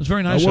welcome. It's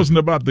very nice. I wasn't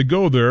about to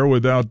go there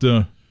without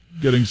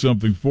getting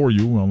something for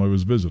you while I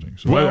was visiting.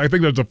 So I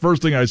think that's the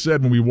first thing I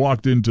said when we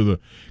walked into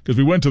because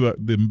we went to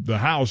the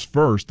house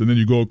first, and then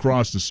you go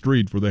across the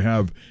street where they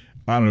have.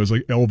 I don't know. It's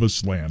like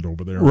Elvis Land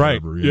over there,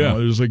 right? Whatever, you know?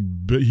 There's like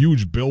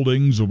huge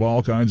buildings of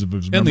all kinds of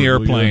and the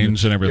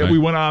airplanes and everything. Yeah, we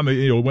went on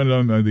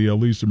the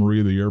Lisa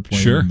Maria, the airplane.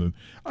 Sure.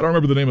 I don't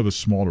remember the name of the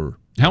smaller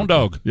Hound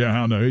Dog. Yeah,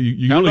 Hound Dog.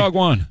 Hound Dog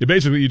one.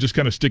 You just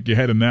kind of stick your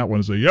head in that one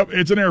and say, "Yep,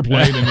 it's an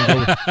airplane."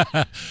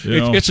 And you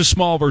go, it's a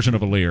small version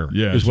of a Lear.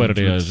 Yeah, is what it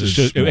is. It's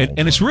just,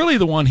 and it's really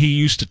the one he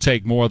used to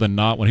take more than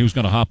not when he was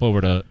going to hop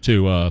over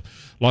to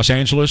Los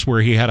Angeles,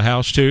 where he had a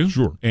house too.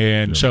 Sure.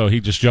 And so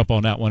he'd just jump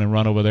on that one and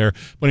run over there.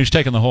 When he's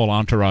taking the whole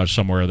entourage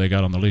somewhere, they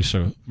got on the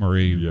Lisa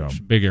Marie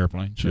big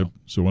airplane. So,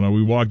 so when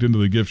we walked into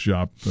the gift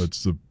shop,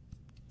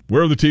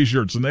 where are the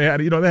T-shirts? And they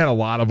had a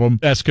lot of them.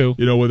 That's cool.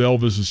 With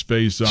Elvis's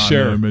face on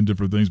them and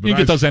different things. But you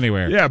can get those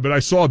anywhere. Yeah, but I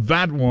saw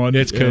that one.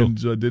 It's cool.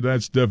 And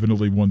that's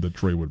definitely one that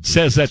Trey would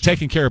says that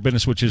taking care of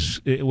business, which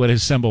is what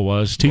his symbol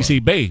was,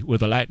 TCB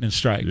with a lightning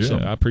strike. Yeah. So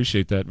I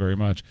appreciate that very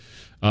much.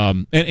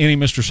 Any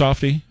Mr.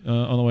 Softy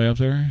on the way up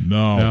there?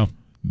 No.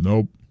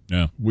 Nope.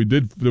 No. We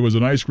did. There was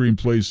an ice cream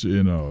place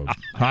in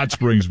Hot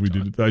Springs.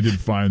 I did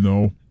find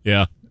though.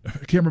 Yeah.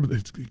 I can't remember.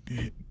 It's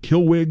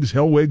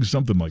Hellwigs,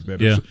 something like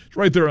that. Yeah. It's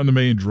right there on the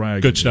main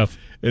drag. Good stuff.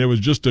 And it was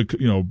just about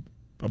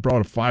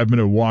a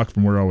 5-minute walk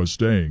from where I was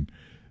staying.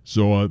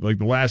 So like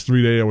the last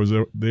 3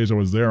 days I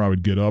was there, I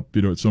would get up,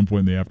 at some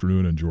point in the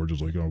afternoon, and George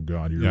was like, "Oh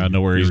God, I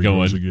know where he's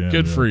going." Again.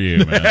 Good for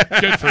you, man.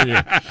 Good for you.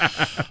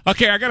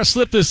 Okay, I got to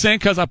slip this in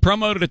because I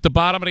promoted at the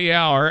bottom of the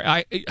hour.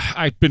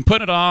 I've been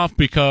putting it off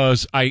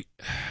because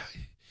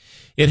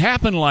it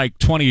happened like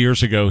 20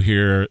 years ago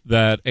here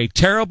that a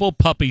terrible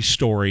puppy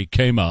story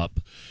came up.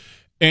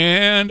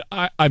 And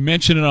I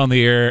mentioned it on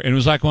the air, and it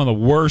was like one of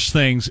the worst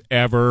things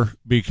ever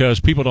because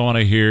people don't want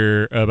to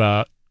hear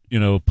about,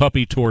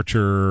 puppy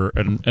torture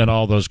and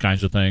all those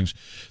kinds of things.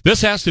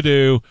 This has to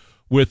do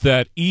with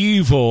that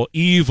evil,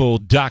 evil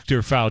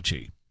Dr.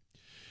 Fauci.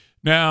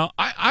 Now,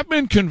 I've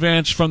been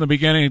convinced from the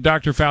beginning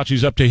Dr.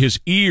 Fauci's up to his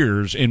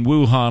ears in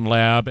Wuhan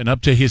lab and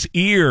up to his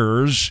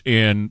ears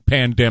in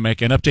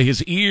pandemic and up to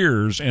his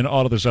ears in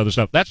all of this other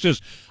stuff.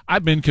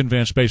 I've been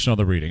convinced based on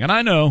the reading. And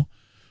I know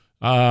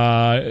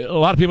a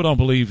lot of people don't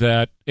believe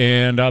that.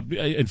 And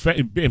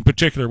in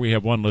particular, we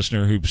have one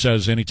listener who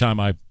says anytime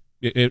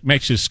it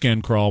makes his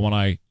skin crawl when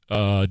I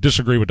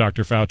disagree with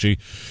Dr. Fauci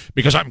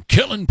because I'm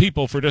killing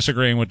people for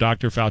disagreeing with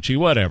Dr. Fauci,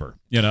 whatever.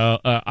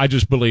 I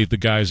just believe the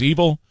guy's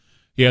evil.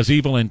 He has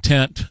evil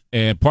intent,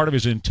 and part of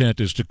his intent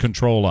is to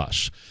control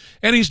us.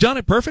 And he's done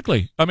it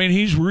perfectly. I mean,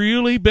 he's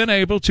really been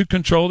able to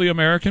control the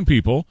American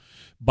people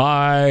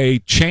by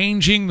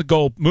moving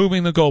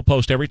the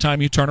goalpost every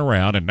time you turn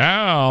around. And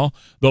now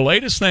the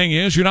latest thing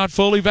is you're not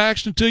fully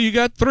vaxxed until you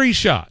got 3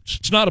 shots.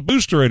 It's not a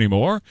booster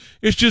anymore.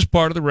 It's just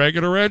part of the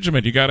regular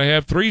regimen. You got to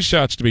have 3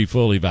 shots to be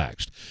fully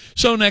vaxxed.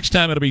 So next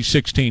time it'll be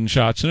 16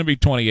 shots, and it'll be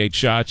 28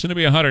 shots, and it'll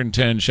be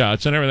 110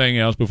 shots, and everything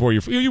else before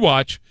you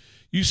watch.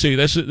 You see,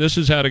 this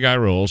is how the guy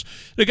rolls.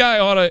 The guy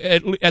ought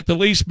to at the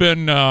least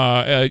been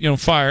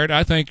fired.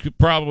 I think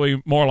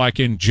probably more like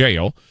in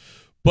jail.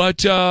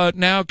 But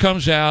now it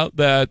comes out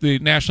that the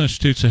National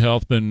Institutes of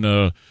Health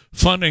been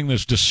funding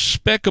this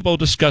despicable,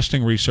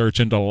 disgusting research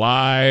into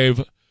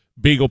live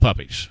beagle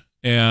puppies.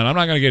 And I'm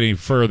not going to get any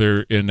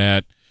further in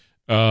that,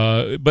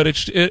 but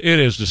it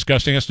is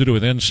disgusting. It has to do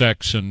with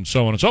insects and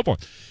so on and so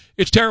forth.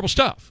 It's terrible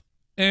stuff,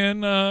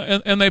 and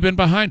they've been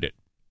behind it.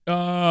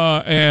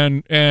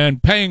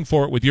 And paying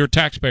for it with your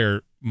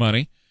taxpayer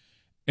money,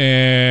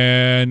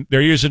 and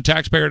they're using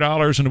taxpayer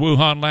dollars in the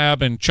Wuhan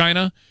lab in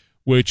China,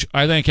 which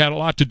I think had a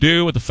lot to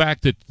do with the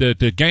fact that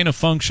the gain of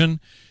function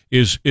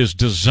is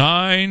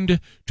designed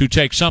to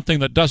take something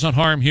that doesn't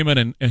harm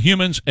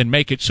humans and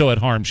make it so it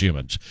harms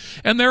humans.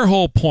 And their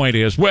whole point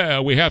is,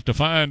 well, we have to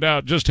find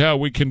out just how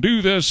we can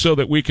do this so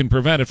that we can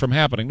prevent it from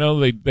happening. No,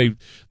 they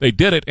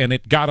did it, and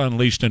it got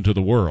unleashed into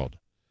the world.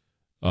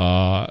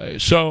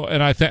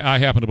 And I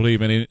happen to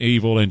believe in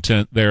evil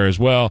intent there as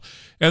well,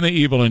 and the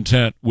evil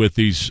intent with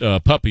these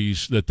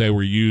puppies that they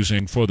were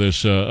using for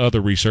this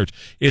other research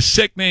is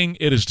sickening.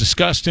 It is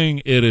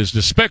disgusting. It is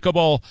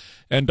despicable.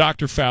 And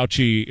Dr.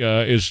 Fauci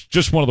is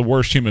just one of the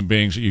worst human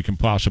beings that you can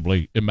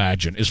possibly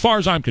imagine, as far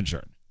as I'm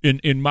concerned.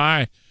 In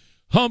my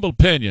humble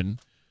opinion,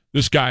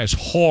 this guy is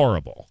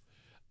horrible.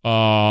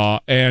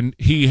 And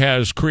he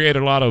has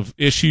created a lot of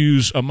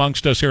issues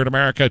amongst us here in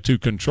America to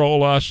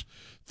control us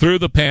through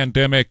the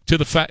pandemic, to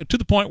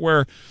the point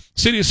where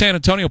City of San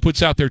Antonio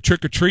puts out their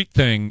trick-or-treat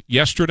thing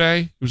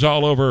yesterday. It was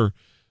all over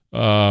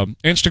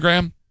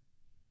Instagram.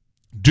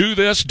 Do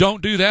this,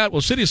 don't do that.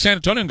 Well, City of San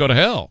Antonio can go to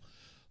hell.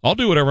 I'll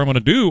do whatever I'm going to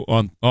do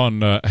on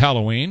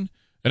Halloween,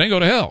 and then go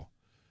to hell.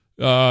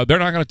 They're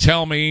not going to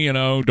tell me,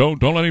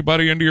 don't let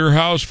anybody into your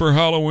house for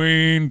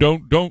Halloween.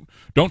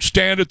 Don't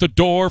stand at the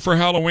door for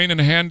Halloween and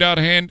hand out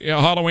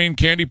Halloween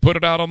candy. Put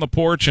it out on the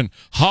porch and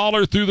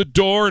holler through the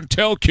door and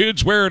tell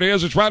kids where it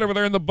is. It's right over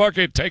there in the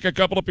bucket. Take a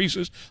couple of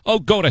pieces. Oh,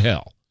 go to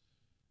hell.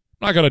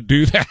 I'm not going to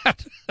do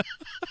that.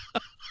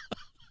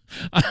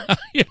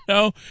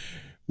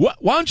 Why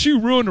don't you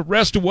ruin the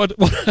rest of why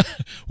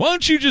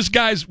don't you just,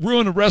 guys,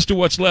 ruin the rest of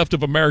what's left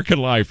of American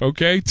life,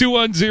 okay?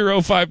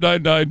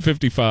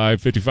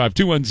 210-599-5555.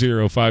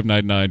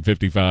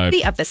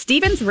 210-599-55. Of the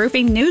Stevens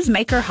Roofing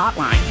Newsmaker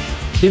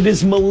Hotline. It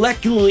is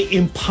molecularly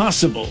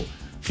impossible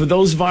for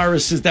those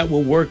viruses that were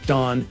worked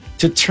on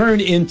to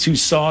turn into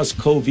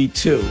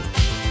SARS-CoV-2.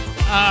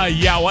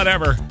 Yeah,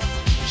 whatever.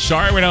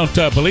 Sorry, we don't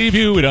believe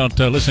you. We don't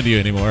listen to you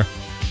anymore.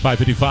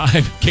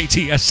 555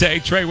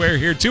 KTSA. Trey Ware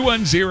here.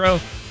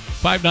 210-599-5555.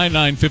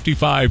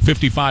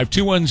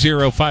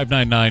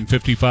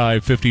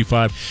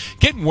 210-599-5555.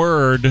 Getting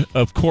word,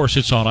 of course,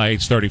 it's on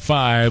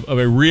I-835, of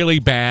a really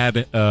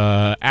bad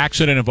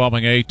accident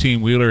involving an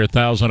 18-wheeler at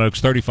Thousand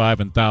Oaks, 35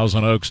 and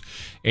Thousand Oaks.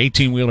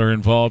 18-wheeler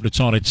involved. It's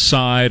on its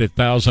side at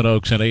Thousand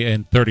Oaks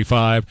and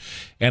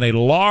 35. And a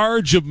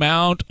large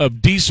amount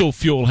of diesel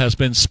fuel has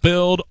been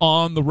spilled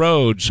on the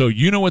road. So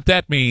you know what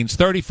that means.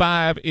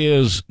 35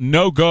 is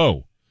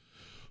no-go.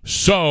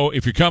 So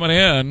if you're coming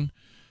in,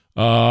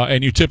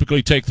 and you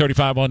typically take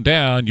 35 on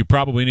down, you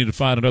probably need to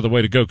find another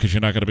way to go because you're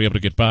not going to be able to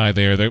get by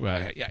there.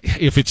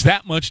 If it's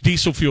that much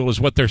diesel fuel is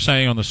what they're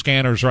saying on the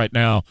scanners right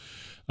now,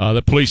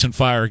 that police and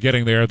fire are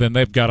getting there, then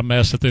they've got a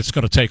mess that it's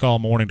going to take all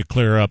morning to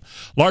clear up.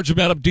 Large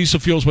amount of diesel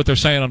fuel is what they're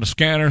saying on the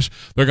scanners.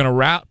 They're going to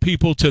route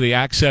people to the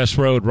access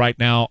road right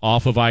now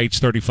off of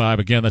I-35.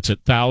 Again, that's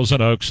at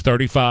Thousand Oaks,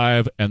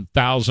 35 and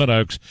Thousand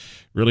Oaks.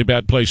 Really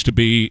bad place to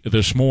be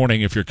this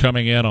morning if you're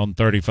coming in on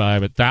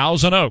 35 at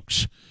Thousand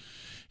Oaks.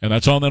 And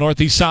that's on the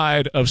northeast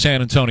side of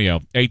San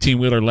Antonio.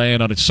 18-wheeler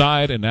laying on its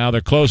side, and now they're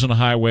closing the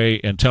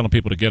highway and telling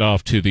people to get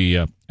off to the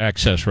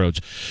access roads.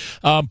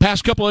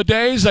 Past couple of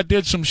days, I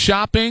did some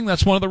shopping.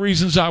 That's one of the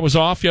reasons I was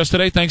off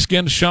yesterday. Thanks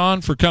again to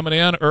Sean for coming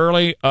in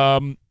early.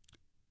 The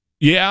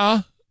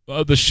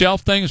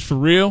shelf thing is for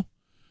real.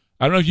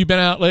 I don't know if you've been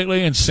out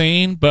lately and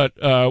seen, but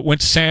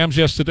went to Sam's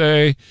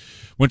yesterday,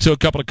 went to a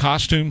couple of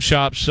costume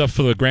shops, stuff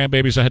for the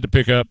grandbabies I had to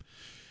pick up.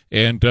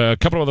 And a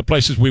couple of other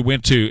places we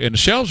went to, and the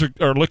shelves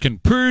are looking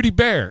pretty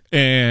bare,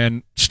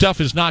 and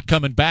stuff is not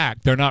coming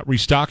back. They're not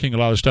restocking a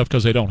lot of stuff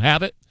because they don't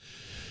have it.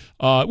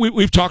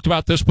 We've talked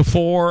about this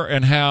before,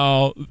 and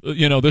how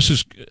this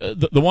is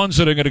the ones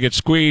that are going to get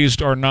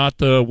squeezed are not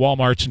the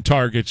Walmarts and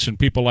Targets and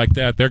people like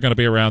that. They're going to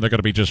be around. They're going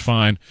to be just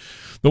fine.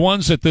 The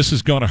ones that this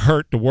is going to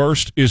hurt the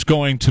worst is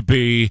going to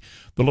be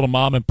the little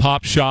mom and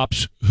pop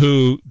shops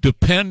who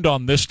depend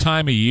on this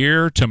time of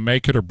year to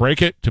make it or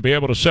break it, to be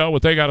able to sell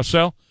what they got to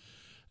sell.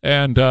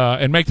 And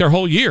make their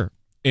whole year,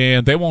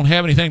 and they won't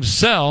have anything to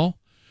sell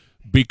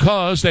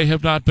because they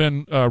have not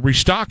been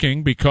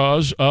restocking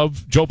because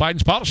of Joe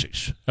Biden's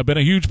policies. Have been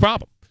a huge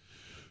problem.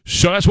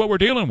 So that's what we're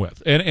dealing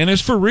with, and it's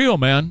for real,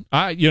 man.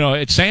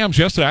 At Sam's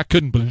yesterday, I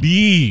couldn't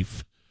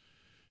believe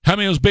how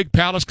many of those big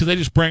pallets, because they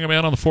just bring them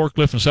in on the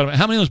forklift and set them.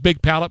 How many of those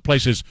big pallet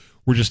places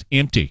were just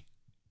empty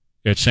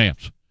at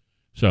Sam's?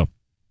 So, all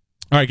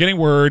right, getting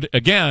word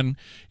again.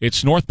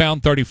 It's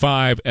northbound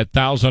 35 at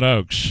Thousand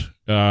Oaks.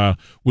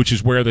 Which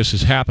is where this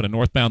is happening,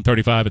 northbound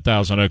 35 at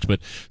Thousand Oaks. But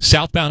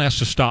southbound has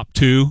to stop,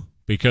 too,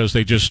 because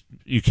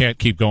you can't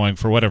keep going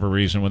for whatever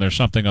reason. When there's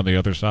something on the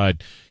other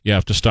side, you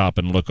have to stop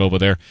and look over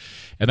there.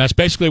 And that's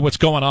basically what's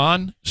going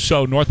on.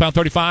 So northbound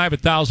 35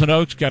 at Thousand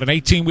Oaks, got an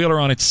 18-wheeler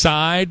on its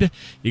side.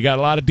 You got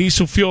a lot of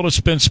diesel fuel that's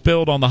been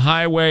spilled on the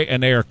highway,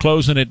 and they are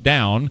closing it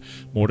down.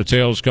 More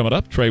details coming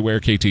up. Trey Ware,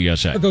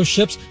 KTSA. Cargo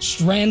ships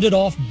stranded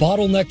off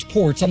bottlenecked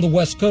ports on the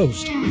West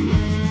Coast.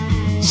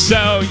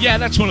 So, yeah,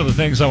 that's one of the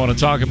things I want to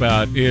talk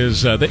about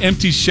is the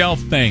empty shelf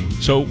thing.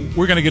 So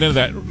we're going to get into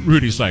that.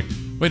 Rudy's like,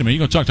 wait a minute, you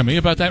going to talk to me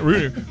about that?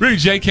 Rudy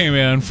J came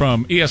in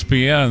from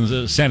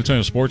ESPN's San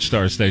Antonio Sports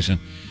Star station.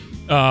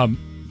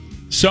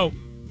 So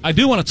I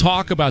do want to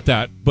talk about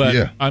that, but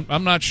Yeah.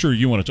 I'm not sure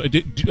you want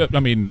to. I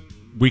mean,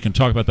 we can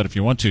talk about that if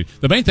you want to.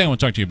 The main thing I want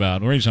to talk to you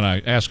about, the reason I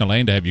asked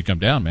Elaine to have you come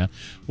down, man,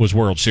 was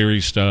World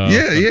Series stuff.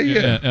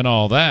 Yeah. And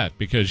all that,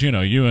 because, you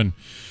know, you and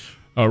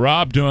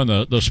Rob doing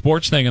the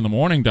sports thing in the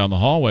morning down the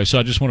hallway, so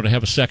I just wanted to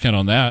have a second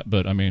on that.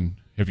 But, I mean,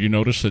 have you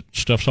noticed that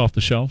stuff's off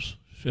the shelves?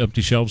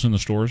 Empty shelves in the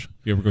stores?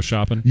 You ever go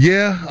shopping?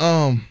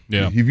 Yeah.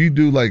 Yeah. If you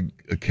do like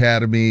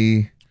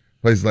Academy,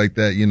 places like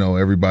that, you know,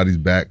 everybody's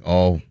back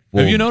all full.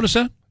 Have you noticed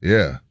that?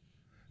 Yeah.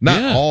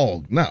 Not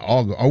all.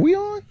 Are we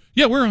on?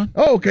 Yeah, we're on.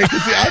 Oh, okay.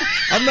 Because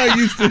I'm not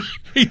used to.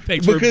 He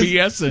thinks we're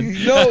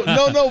BSing.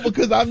 No,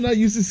 because I'm not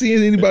used to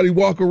seeing anybody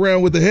walk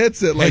around with a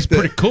headset like It's that.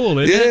 pretty cool,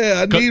 isn't it?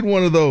 Yeah, I need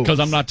one of those. Because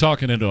I'm not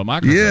talking into a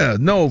microphone. Yeah,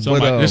 no, So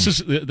but this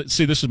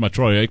is my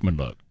Troy Aikman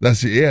look. You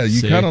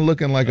See? kind of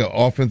looking like an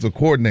offensive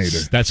coordinator.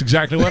 That's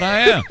exactly what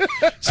I am.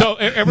 So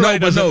everybody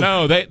doesn't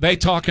know. They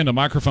talk into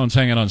microphones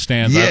hanging on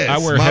stands. Yes, I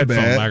wear a my headphone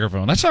bad.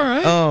 microphone. That's all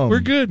right.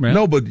 We're good, man.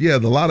 No, but yeah,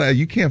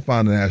 you can't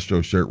find an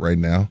Astro shirt right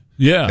now.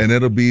 Yeah. And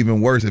it'll be even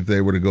worse if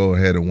they were to go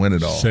ahead and win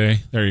it all. See,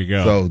 there you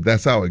go. So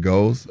that's how it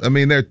goes. I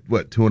mean, they're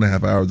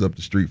 2.5 hours up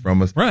the street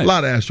from us. Right. A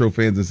lot of Astro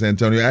fans in San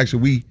Antonio.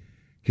 Actually, we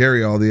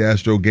carry all the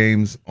Astro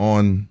games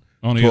on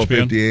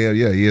 12:50 a.m.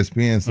 Yeah,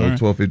 ESPN. So All right.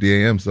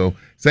 12:50 a.m. So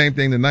same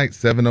thing tonight.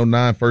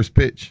 7:09 first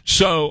pitch.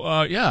 So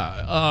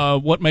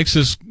what makes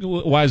this?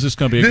 Why is this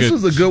going to be? This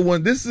was a good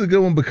one. This is a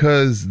good one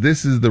because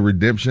this is the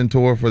redemption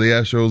tour for the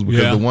Astros.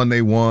 Because Yeah. the one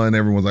they won,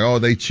 everyone's like, "Oh,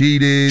 they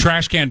cheated."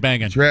 Trash can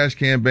banging.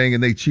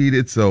 They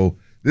cheated. So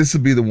this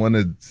would be the one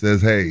that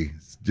says, "Hey,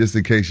 just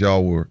in case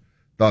y'all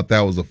thought that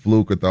was a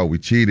fluke or thought we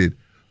cheated,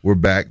 we're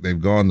back." They've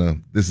gone to.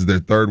 This is their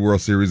third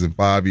World Series in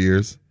 5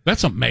 years.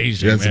 That's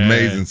amazing. That's man.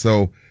 amazing.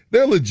 So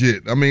they're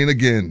legit. I mean,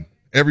 again,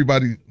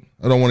 everybody.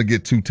 I don't want to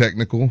get too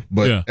technical,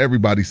 but Yeah.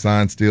 everybody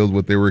signed steals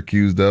what they were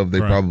accused of. They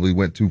Right. probably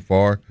went too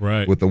far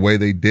Right. with the way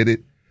they did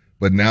it,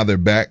 but now they're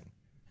back.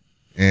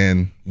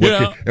 And what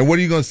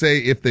are you going to say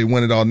if they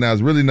win it all now?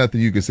 There's really nothing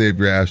you can say if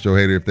you're an Astro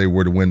hater if they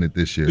were to win it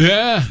this year.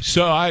 Yeah.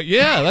 So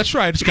that's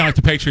right. It's kind of like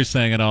the Patriots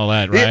thing and all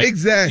that, right? Yeah,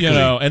 exactly. You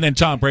know, and then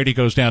Tom Brady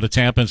goes down to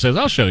Tampa and says,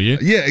 "I'll show you."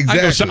 Yeah,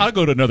 exactly. I'll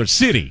go to another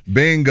city.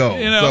 Bingo.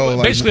 You know, So,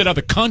 like, basically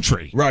another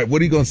country. right.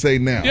 What are you going to say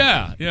now?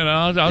 Yeah, you know,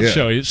 I'll Yeah.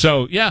 show you.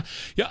 So,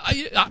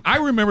 I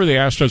remember the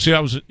Astros. See,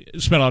 I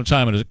spent a lot of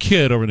time as a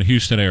kid over in the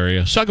Houston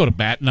area. So I go to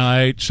bat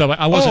night. So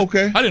I wasn't.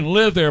 okay. I didn't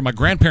live there. My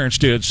grandparents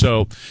did.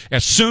 So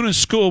as soon as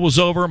school was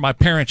over, my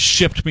parents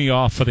shipped me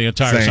off for the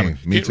entire Same. summer.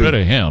 Me Get too. rid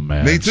of him,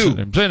 man. Me too.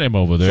 Send him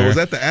over So there. was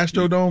that the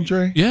Astrodome,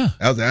 Trey? Yeah.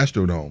 That was the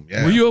Astrodome.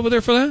 Yeah. Were you over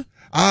there for that?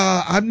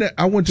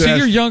 I went to. See,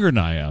 you're younger than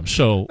I am.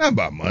 So Not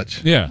about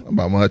much. Yeah. Not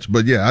about much.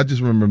 But yeah,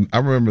 I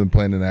remember them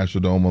playing in the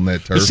Astrodome on that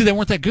turf. But see, they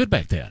weren't that good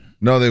back then.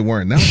 No, they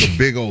weren't. That was a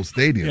big old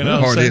stadium. You They know what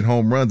I'm hard to hit saying?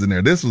 home runs in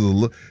there. This is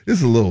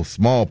a little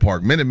small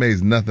park. Minute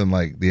Maid's nothing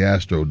like the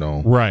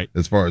Astrodome. Right.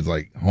 As far as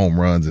like home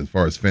runs, as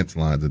far as fence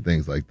lines and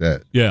things like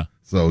that. Yeah.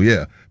 So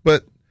yeah.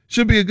 But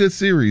should be a good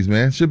series,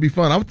 man. Should be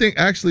fun. I would think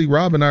actually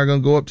Rob and I are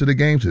gonna go up to the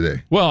game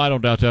today. Well, I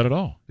don't doubt that at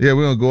all. Yeah,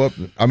 we're gonna go up.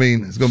 I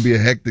mean, it's gonna be a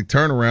hectic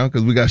turnaround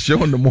because we got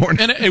show in the morning.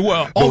 And But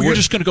you're we're-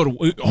 just going to go to.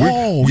 yeah,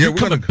 You're we're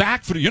coming gonna-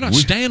 back for. You're not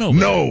staying over.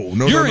 No.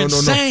 You're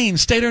insane.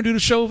 Stay there and do the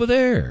show over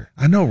there.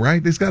 I know,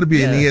 right? There's got to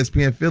be an Yeah.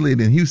 ESPN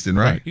affiliate in Houston,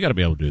 right? You got to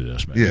be able to do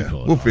this, man. You Yeah,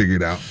 pull it we'll off. figure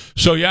it out.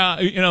 So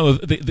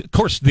of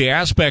course, the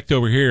aspect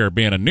over here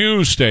being a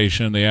news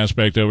station, the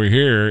aspect over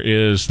here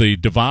is the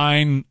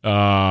divine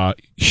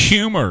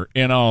humor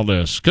in all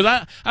this. Because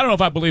I don't know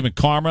if I believe in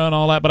karma and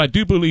all that, but I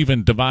do believe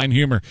in divine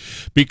humor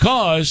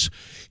because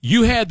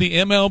you had the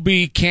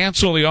MLB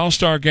cancel the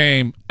All-Star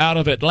game out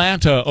of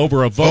Atlanta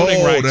over a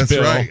voting rights that's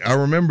bill. right. I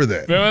remember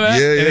that. Remember that?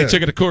 Yeah, And yeah. they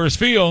took it to Coors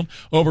Field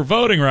over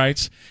voting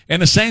rights.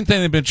 And the same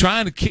thing they've been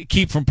trying to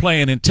keep from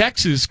playing in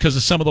Texas because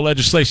of some of the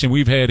legislation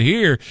we've had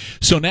here.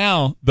 So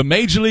now the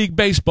Major League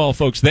Baseball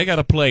folks, they got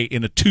to play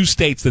in the two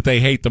states that they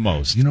hate the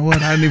most. You know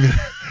what? I didn't even.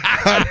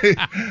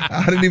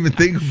 I didn't even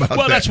think about that.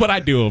 Well, that's what I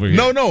do over here.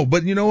 No,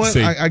 but you know what?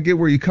 See. I get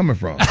where you're coming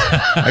from.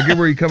 I get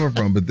where you're coming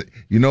from. But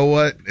you know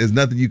what? There's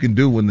nothing you can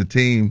do when the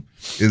team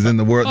is in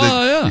the world.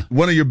 Yeah.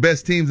 One of your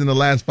best teams in the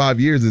last 5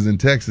 years is in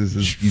Texas.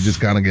 You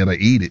just kind of got to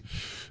eat it.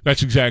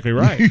 That's exactly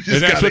right. You just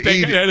And that's gotta what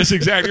eat it. that is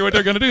exactly what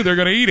they're going to do. They're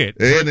going to eat it.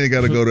 And they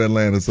got to go to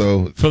Atlanta.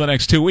 So for the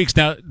next 2 weeks.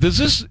 Now,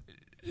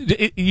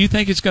 you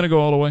think it's going to go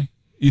all the way?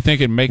 You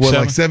think it makes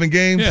like 7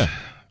 games? Yeah.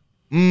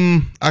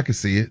 I could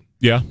see it.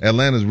 Yeah.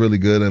 Atlanta's really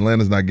good.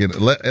 Atlanta's not getting.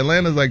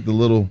 Atlanta's like the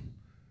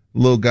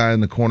little guy in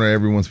the corner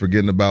everyone's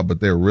forgetting about, but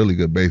they're a really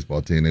good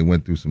baseball team. They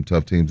went through some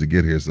tough teams to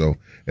get here. So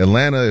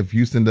Atlanta, if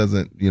Houston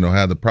doesn't,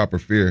 have the proper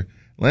fear,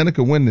 Atlanta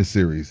could win this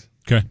series.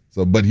 Okay.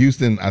 So, but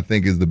Houston, I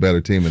think, is the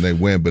better team, and they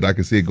win. But I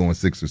can see it going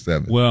 6 or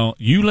 7. Well,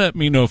 you let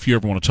me know if you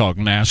ever want to talk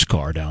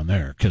NASCAR down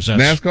there, because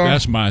NASCAR.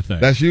 That's my thing.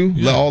 That's you.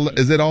 Yeah.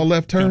 Is it all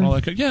left turn?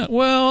 Yeah.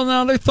 Well,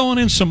 now they're throwing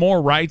in some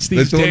more rights these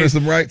days. They're throwing in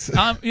some rights.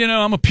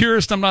 I'm a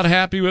purist. I'm not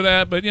happy with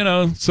that, but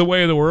it's the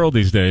way of the world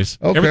these days.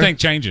 Okay. Everything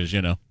changes.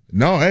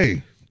 No,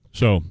 hey.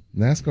 So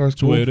NASCAR's that's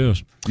cool. the way it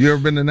is. You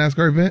ever been to a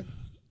NASCAR event?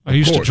 I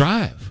used to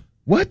drive.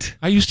 What?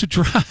 I used to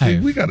drive. See,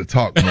 we got to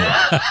talk more.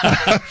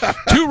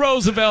 2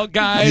 Roosevelt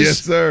guys. Yes,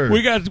 sir.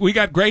 We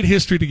got great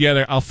history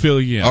together. I'll fill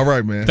you in. All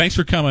right, man. Thanks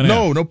for coming in.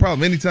 No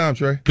problem. Anytime,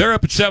 Trey. They're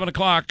up at 7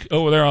 o'clock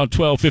over there on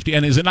 1250.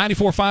 And is it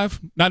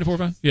 94.5?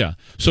 94.5? Yeah.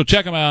 So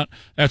check them out.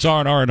 That's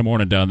R&R in the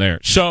morning down there.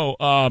 So,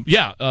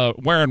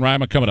 Ware and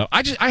Rima coming up.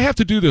 I have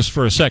to do this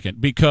for a second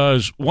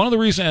because one of the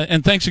reasons,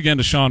 and thanks again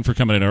to Sean for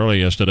coming in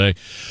early yesterday.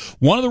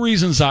 One of the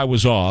reasons I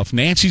was off,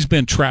 Nancy's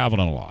been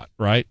traveling a lot,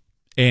 right?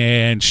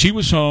 And she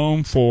was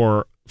home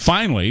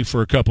finally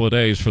for a couple of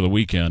days for the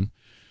weekend.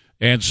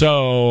 And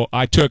so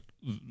I took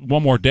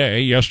one more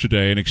day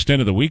yesterday and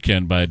extended the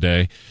weekend by a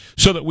day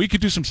so that we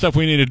could do some stuff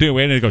we need to do.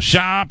 We need to go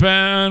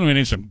shopping. We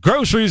need some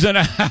groceries in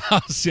the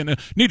house.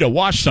 Need to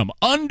wash some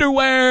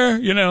underwear,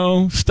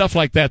 stuff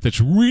like that.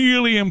 That's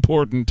really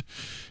important.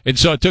 And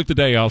so I took the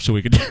day off so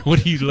we could.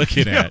 What are you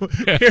looking at?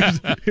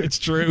 It's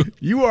true.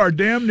 You are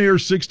damn near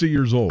 60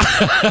 years old.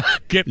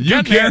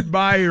 You can't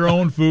buy your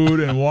own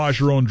food and wash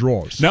your own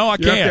drawers. No, I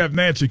can't. You have to have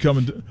Nancy come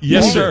and.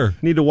 Yes, sir.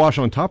 Need to wash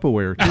on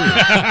Tupperware too.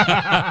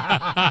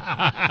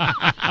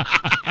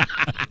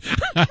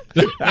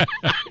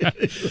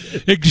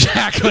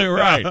 Exactly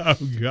right. Oh,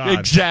 God.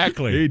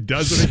 Exactly. He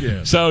does it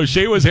again. So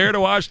she was here to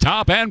wash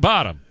top and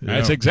bottom.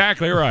 That's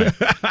exactly right.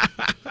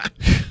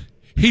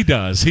 He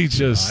does. He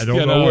just. I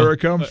don't know where it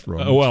comes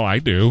from. Well, I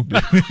do.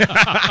 It's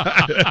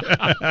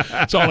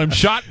all them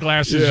shot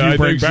glasses you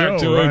bring back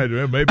to him. Right.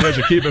 Maybe I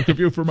should keep a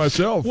few for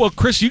myself. Well,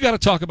 Chris, you got to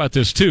talk about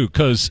this too,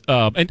 because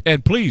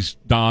and please,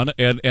 Don,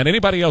 and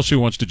anybody else who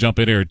wants to jump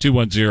in here at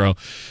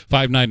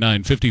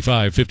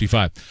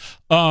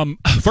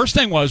 210-599-5555. First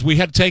thing was we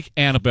had to take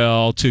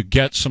Annabelle to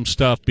get some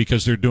stuff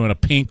because they're doing a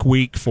pink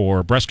week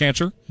for breast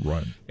cancer.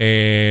 Right.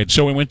 And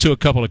so we went to a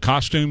couple of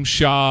costume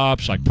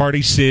shops like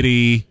Party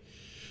City.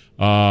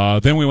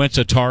 Then we went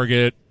to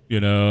Target,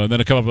 and then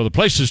a couple of other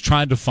places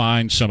trying to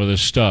find some of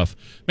this stuff.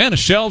 Man, the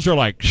shelves are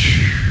like,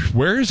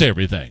 where is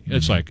everything?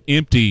 It's like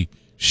empty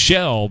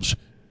shelves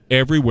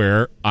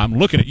everywhere I'm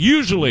looking at.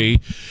 Usually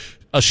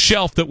a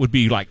shelf that would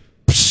be like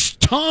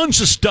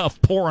tons of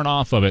stuff pouring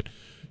off of it.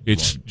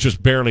 It's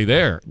just barely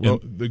there. Well,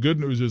 the good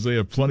news is they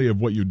have plenty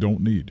of what you don't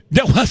need.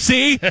 Well,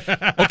 see?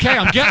 Okay,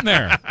 I'm getting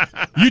there.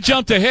 You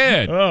jumped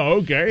ahead. Oh,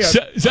 okay.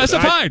 That's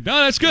fine.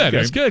 No, that's good. Okay.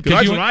 That's good.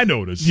 That's what I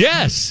noticed.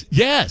 Yes.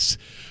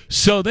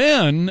 So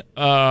then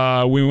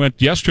we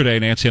went yesterday,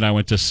 Nancy and I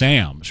went to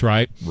Sam's,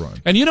 right? Right.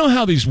 And you know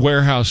how these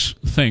warehouse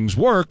things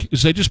work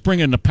is they just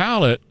bring in the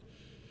pallet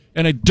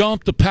and they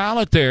dump the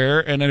pallet there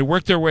and they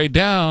work their way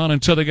down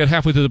until they get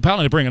halfway through the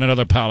pallet and they bring in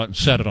another pallet and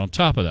set it on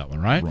top of that one,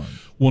 right? Right.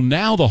 Well,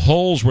 now the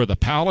holes where the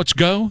pallets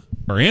go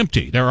are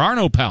empty. There are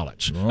no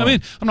pallets. Oh. I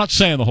mean, I'm not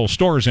saying the whole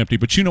store is empty,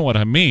 but you know what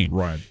I mean.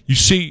 Right. You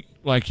see,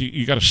 like,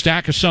 you got a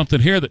stack of something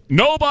here that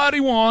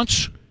nobody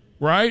wants,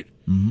 right?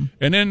 Mm-hmm.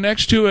 And then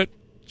next to it,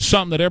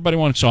 something that everybody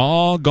wants,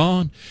 all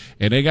gone.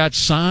 And they got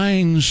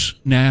signs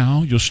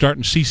now. You'll start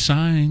to see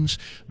signs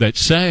that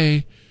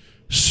say,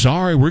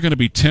 sorry, we're going to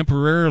be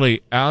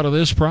temporarily out of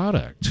this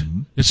product.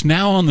 Mm-hmm. It's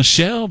now on the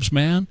shelves,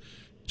 man.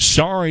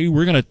 Sorry,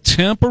 we're going to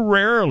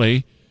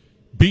temporarily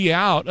be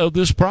out of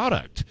this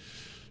product.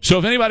 So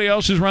if anybody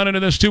else is running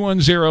into this,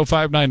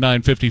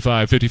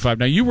 210-599-5555.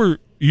 Now, you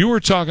were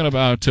talking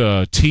about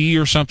tea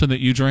or something that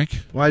you drink?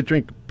 Well, I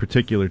drink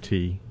particular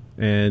tea,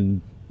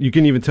 and you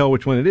can even tell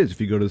which one it is. If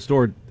you go to the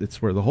store,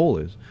 it's where the hole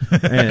is.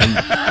 And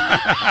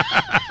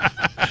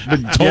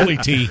totally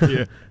tea.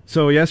 Yeah.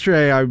 So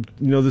yesterday,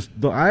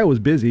 the aisle was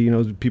busy.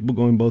 People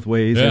going both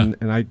ways, Yeah.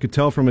 and I could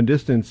tell from a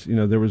distance,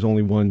 there was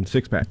only one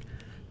 6-pack,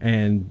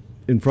 and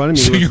in front of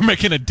me. So you're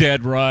making a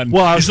dead run.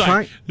 Well, I was He's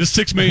like this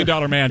 $6 million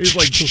man. He's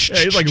like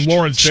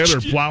Lawrence Taylor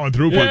plowing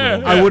through.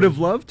 Yeah. I would have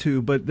loved to,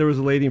 but there was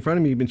a lady in front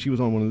of me, and she was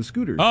on one of the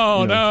scooters.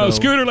 Oh, no, so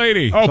scooter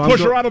lady. Oh, so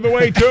push her out of the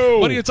way, too.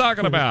 What are you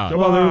talking about?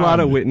 Well, there were a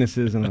lot of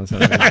witnesses and I was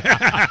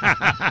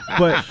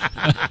but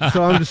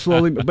so I'm just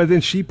slowly. But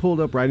then she pulled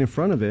up right in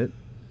front of it,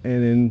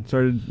 and then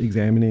started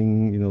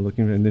examining,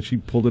 looking, and then she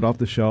pulled it off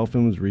the shelf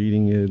and was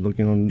reading it,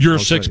 looking on Your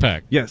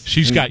 6-pack. Yes,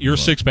 She's got your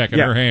 6-pack in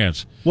her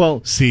hands.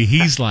 Well, see,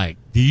 he's like,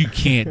 you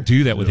can't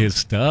do that with his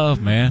stuff,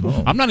 man.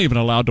 I'm not even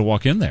allowed to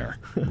walk in there,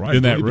 right,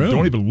 in that room.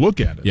 Don't even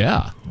look at it.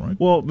 Yeah. Right.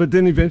 Well, but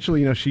then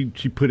eventually, she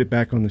put it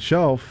back on the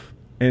shelf,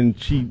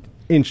 and she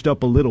inched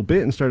up a little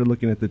bit and started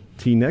looking at the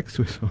tea next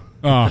to it. So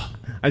Oh.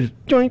 I just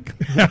joink.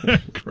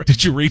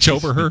 Did you reach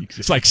over her?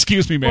 It's like,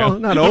 excuse me, ma'am. Well,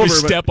 not Let over, me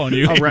step on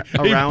you. He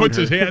around puts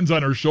her. his hands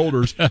on her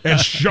shoulders and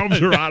shoves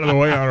her out of the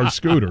way on her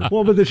scooter.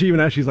 Well, but then she even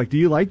asked, she's like, do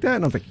you like that?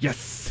 And I was like,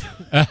 yes.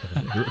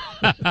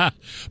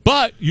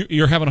 But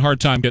you're having a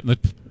hard time getting the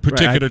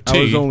particular I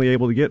tea. was only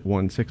able to get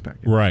one 6-pack.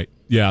 Right.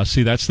 Yeah,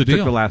 see, that's the deal.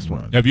 Took the last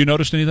one. Have you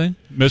noticed anything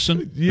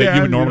missing Yeah, that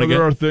you would normally there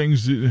get? are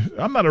things.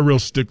 I'm not a real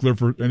stickler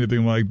for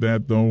anything like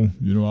that, though.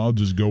 I'll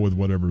just go with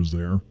whatever's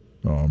there.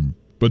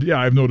 But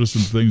yeah, I've noticed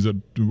some things that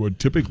would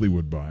typically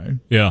would buy.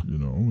 Yeah.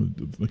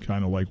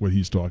 Kind of like what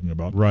he's talking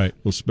about. Right.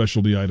 Those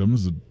specialty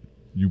items that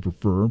you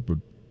prefer, but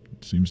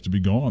seems to be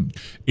gone.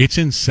 It's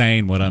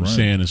insane what I'm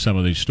seeing in some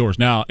of these stores.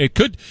 Now, it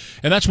could,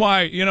 and that's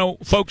why,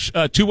 folks,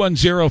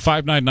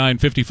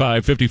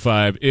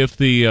 210-599-5555, if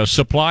the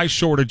supply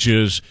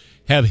shortages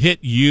have hit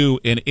you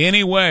in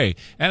any way,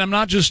 and I'm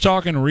not just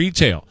talking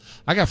retail.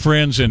 I got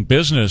friends in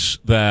business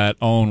that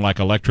own like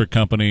electric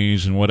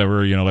companies and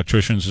whatever,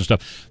 electricians and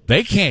stuff.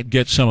 They can't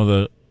get some of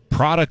the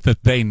product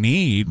that they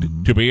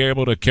need to be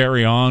able to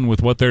carry on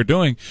with what they're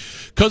doing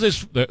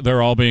because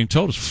they're all being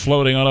told it's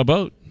floating on a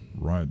boat.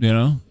 Right.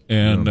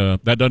 And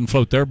that doesn't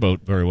float their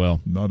boat very well.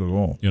 Not at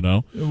all.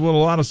 Well,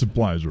 a lot of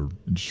supplies are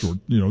in short.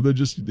 They're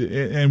just,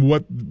 and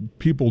what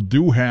people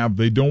do have,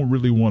 they don't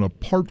really want to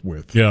part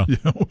with. Yeah.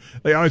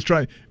 They always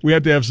try. We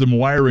had to have some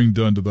wiring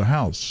done to the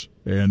house,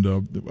 and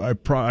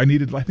I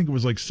needed, I think it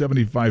was like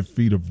 75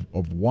 feet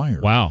of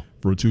wire. Wow.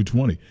 For a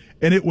 220.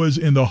 And it was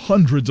in the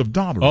hundreds of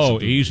dollars.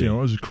 Oh, easy. It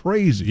was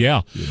crazy.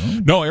 Yeah.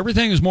 No,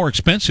 everything is more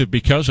expensive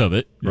because of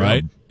it,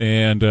 right?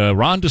 And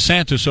Ron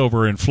DeSantis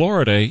over in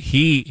Florida,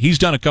 he's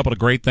done a couple of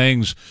great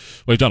things.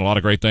 Well, he's done a lot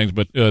of great things,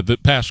 but the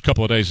past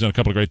couple of days he's done a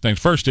couple of great things.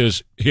 First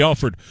is he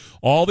offered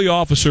all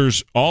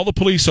the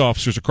police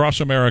officers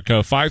across America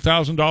a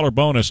 $5,000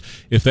 bonus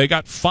if they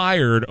got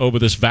fired over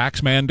this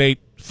vax mandate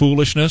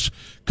foolishness.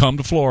 Come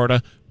to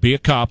Florida, be a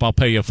cop. I'll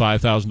pay you a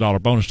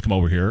 $5,000 bonus to come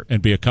over here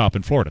and be a cop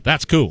in Florida.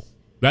 That's cool.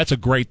 That's a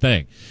great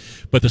thing.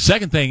 But the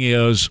second thing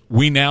is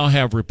we now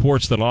have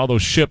reports that all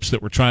those ships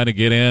that were trying to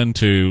get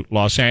into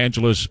Los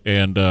Angeles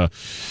and the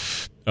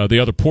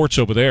other ports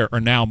over there are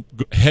now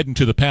heading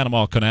to the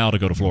Panama Canal to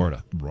go to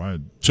Florida. Right.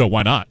 So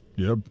why not?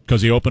 Yep.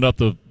 Because he opened up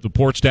the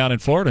ports down in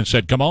Florida and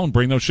said, come on,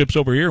 bring those ships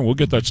over here and we'll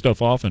get that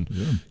stuff off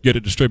and get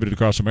it distributed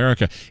across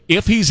America.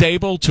 If he's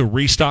able to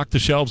restock the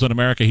shelves in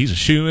America, he's a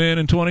shoo-in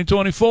in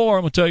 2024.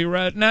 I'm going to tell you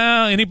right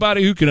now,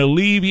 anybody who can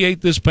alleviate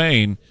this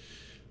pain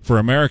for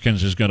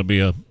Americans is going to be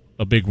a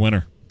big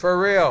winner. For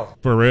real.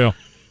 For real.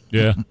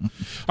 Yeah.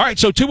 All right,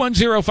 so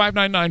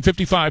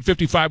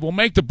 210-599-5555. We'll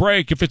make the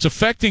break. If it's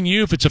affecting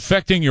you, if it's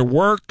affecting your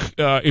work,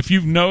 if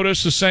you've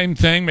noticed the same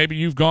thing, maybe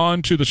you've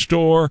gone to the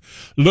store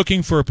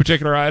looking for a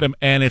particular item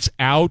and it's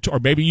out, or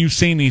maybe you've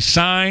seen these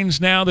signs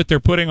now that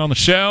they're putting on the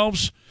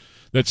shelves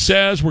that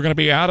says we're going to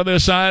be out of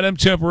this item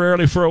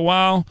temporarily for a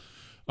while,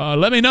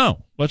 let me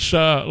know. Let's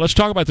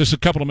talk about this a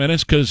couple of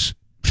minutes because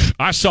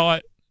I saw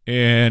it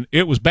and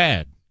it was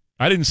bad.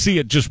 I didn't see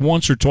it just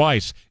once or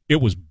twice.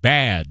 It was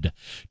bad.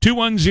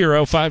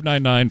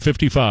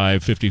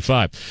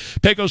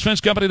 210-599-5555. Pecos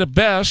Fence Company, the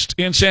best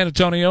in San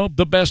Antonio,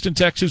 the best in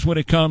Texas when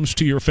it comes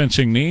to your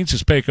fencing needs.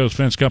 It's Pecos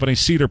Fence Company,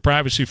 cedar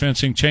privacy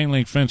fencing, chain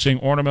link fencing,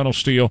 ornamental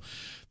steel.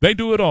 They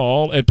do it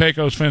all at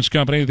Pecos Fence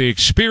Company. The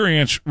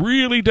experience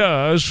really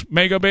does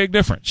make a big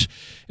difference.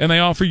 And they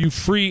offer you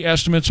free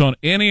estimates on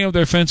any of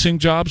their fencing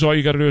jobs. All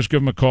you got to do is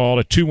give them a call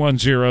at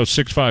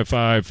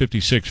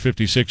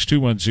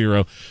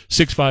 210-655-5656,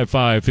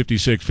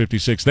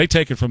 210-655-5656. They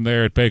take it from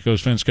there at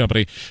Pecos Fence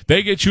Company.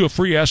 They get you a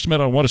free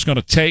estimate on what it's going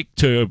to take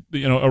to,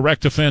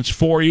 erect a fence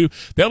for you.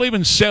 They'll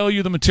even sell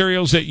you the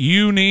materials that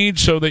you need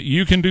so that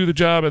you can do the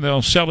job, and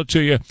they'll sell it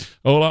to you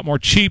a whole lot more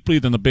cheaply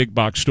than the big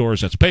box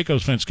stores. That's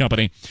Pecos Fence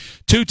Company.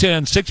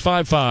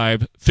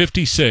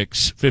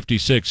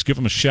 210-655-5656. Give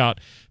them a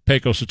shout.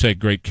 Pecos will take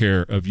great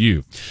care of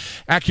you.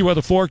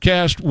 AccuWeather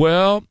forecast,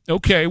 well,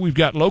 okay, we've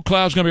got low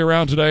clouds going to be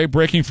around today,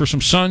 breaking for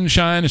some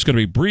sunshine. It's going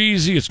to be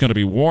breezy. It's going to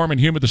be warm and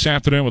humid this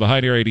afternoon with a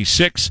high near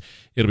 86.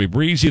 It'll be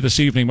breezy this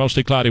evening,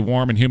 mostly cloudy,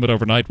 warm, and humid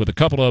overnight with a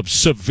couple of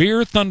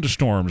severe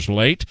thunderstorms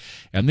late.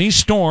 And these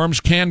storms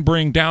can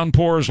bring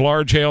downpours,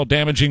 large hail,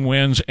 damaging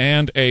winds,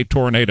 and a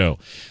tornado.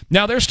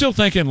 Now, they're still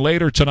thinking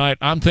later tonight.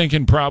 I'm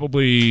thinking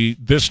probably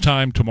this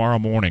time tomorrow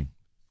morning.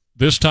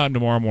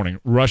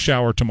 Rush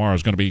hour tomorrow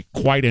is going to be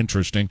quite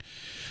interesting.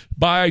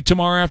 By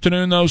tomorrow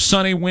afternoon, though,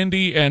 sunny,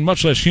 windy, and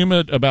much less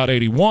humid, about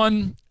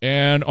 81.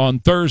 And on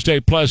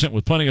Thursday, pleasant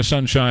with plenty of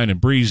sunshine and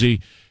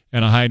breezy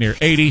and a high near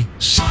 80.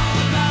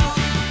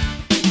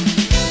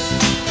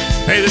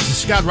 Hey, this is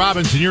Scott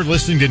Robbins, and you're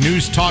listening to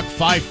News Talk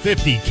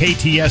 550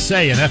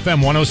 KTSA and FM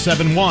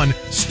 1071.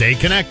 Stay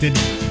connected.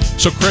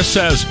 So Chris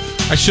says,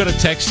 I should have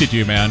texted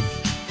you, man.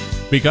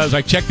 Because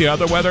I checked the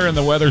other weather, and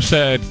the weather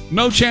said,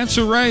 no chance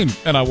of rain.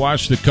 And I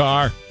washed the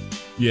car.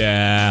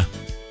 Yeah,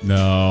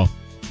 no.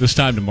 This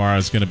time tomorrow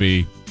is going to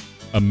be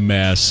a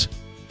mess.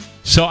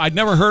 So I'd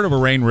never heard of a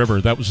rain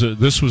river.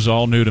 This was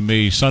all new to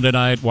me. Sunday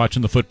night,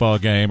 watching the football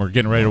game, or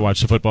getting ready to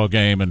watch the football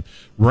game. And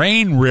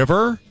rain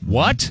river?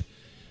 What?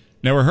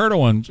 Never heard of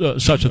one,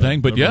 such a thing,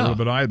 but never yeah. heard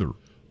of it either.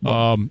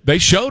 They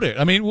showed it.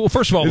 I mean, well,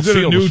 first of all, is it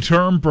a new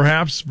term,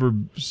 perhaps, for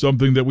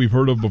something that we've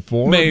heard of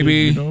before?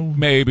 Maybe.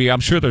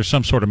 I'm sure there's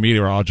some sort of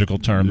meteorological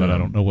term that I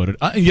don't know what it.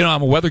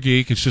 I'm a weather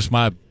geek. It's just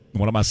one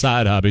of my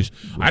side hobbies.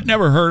 Right. I'd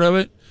never heard of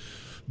it,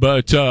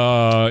 but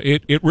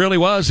it really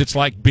was. It's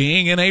like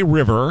being in a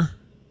river,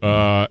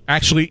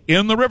 actually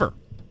in the river.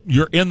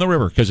 You're in the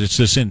river because it's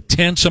this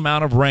intense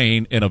amount of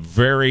rain in a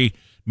very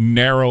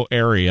narrow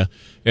area,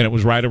 and it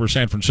was right over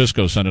San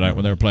Francisco Sunday night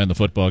when they were playing the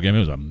football game.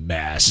 It was a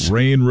mess.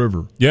 Rain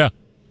River. Yeah.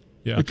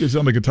 It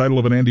sounds like a title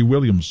of an Andy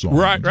Williams song.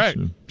 Right.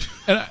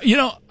 And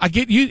I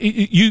get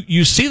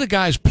you see the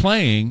guys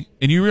playing,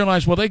 and you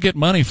realize, well, they get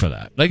money for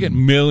that. They get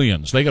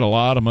millions. They get a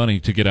lot of money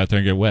to get out there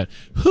and get wet.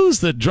 Who's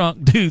the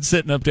drunk dude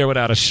sitting up there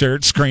without a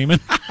shirt, screaming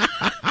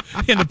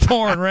in the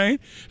pouring rain?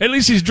 At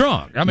least he's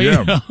drunk. I mean,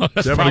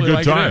 that's having probably a good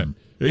like time.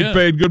 He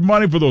paid good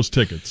money for those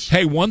tickets.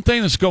 Hey, one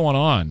thing that's going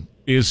on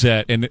is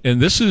that, and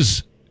this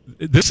is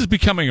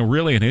becoming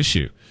really an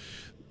issue.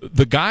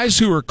 The guys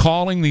who are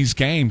calling these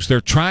games,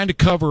 they're trying to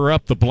cover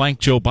up the blank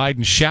Joe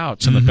Biden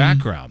shouts in the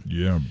background.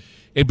 Yeah.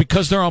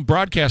 Because they're on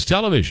broadcast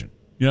television.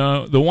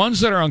 The ones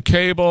that are on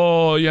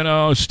cable,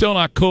 still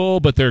not cool,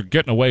 but they're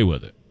getting away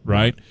with it,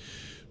 right?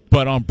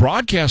 But on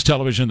broadcast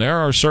television, there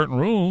are certain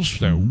rules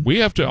that we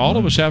have to, all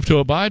of us have to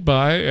abide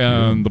by,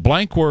 and the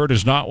blank word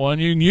is not one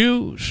you can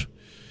use.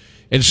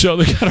 And so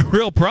they got a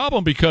real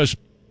problem because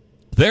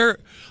they're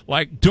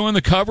like doing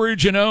the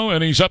coverage,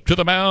 and he's up to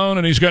the mound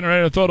and he's getting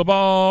ready to throw the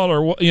ball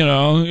or,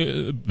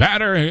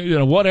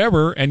 batter,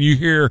 whatever. And you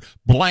hear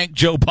blank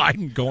Joe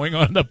Biden going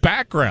on in the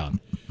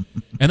background.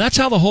 And that's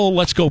how the whole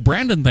Let's Go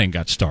Brandon thing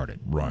got started.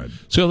 Right.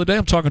 So the other day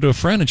I'm talking to a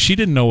friend and she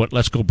didn't know what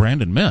Let's Go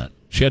Brandon meant.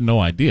 She had no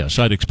idea.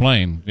 So I'd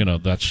explain,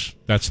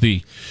 that's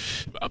the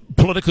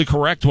politically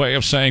correct way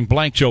of saying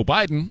blank Joe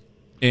Biden.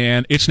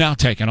 And it's now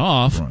taken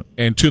off,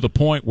 and to the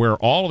point where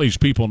all of these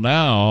people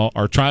now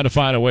are trying to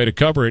find a way to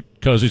cover it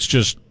because it's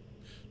just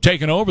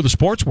taken over the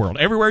sports world.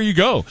 Everywhere you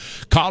go,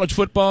 college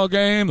football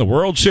game, the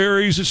World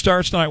Series that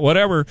starts tonight,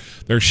 whatever,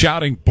 they're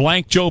shouting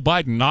blank Joe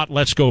Biden, not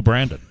Let's Go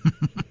Brandon.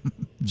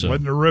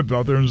 Letting it rip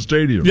out there in the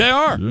stadium. They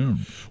are. Yeah.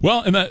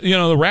 Well, and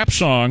the rap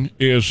song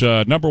is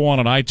number one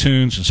on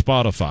iTunes and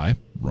Spotify.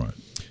 Right.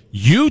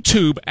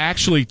 YouTube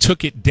actually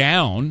took it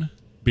down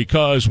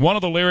because one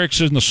of the lyrics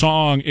in the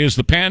song is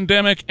 "The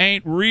pandemic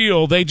ain't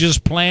real, they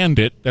just planned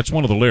it." That's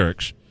one of the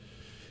lyrics.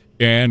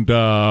 And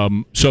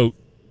so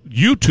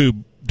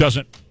YouTube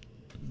doesn't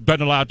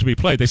allow it to be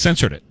played. They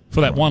censored it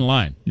for that one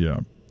line. Yeah.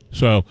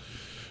 So,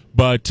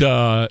 but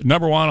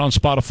number one on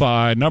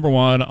Spotify, number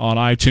one on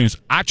iTunes.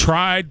 I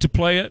tried to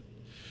play it,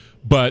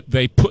 but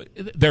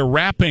they're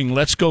rapping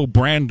 "Let's Go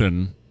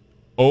Brandon"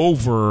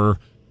 over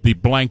the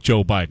blank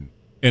Joe Biden.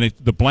 And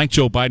the blank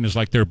Joe Biden is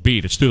like their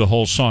beat. It's through the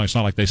whole song. It's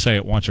not like they say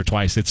it once or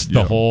twice. It's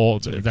the whole.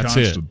 That's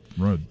constant, it.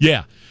 Right.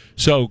 Yeah.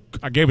 So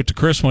I gave it to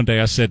Chris one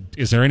day. I said,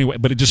 "Is there any way?"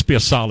 But it'd just be a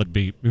solid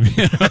beat.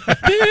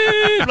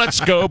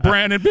 Let's go,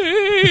 Brandon.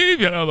 Beep,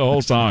 the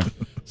whole song.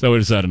 So we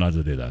decided not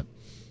to do that.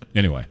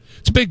 Anyway,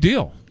 it's a big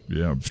deal.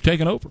 Yeah. It's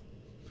taken over.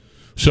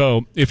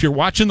 So if you're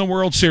watching the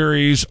World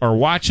Series or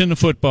watching the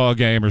football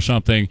game or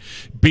something,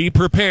 be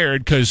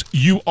prepared because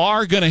you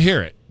are going to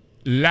hear it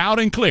loud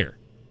and clear.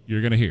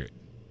 You're going to hear it.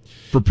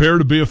 Prepare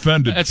to be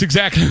offended. That's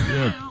exactly.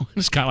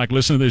 It's kind of like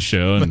listening to this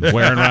show and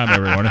wearing around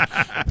every morning.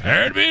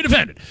 Prepare to be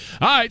offended.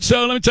 All right,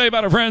 so let me tell you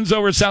about our friends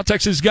over at South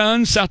Texas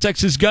Guns. South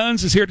Texas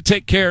Guns is here to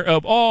take care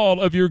of all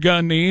of your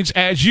gun needs.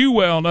 As you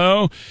well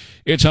know,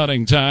 it's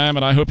hunting time,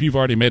 and I hope you've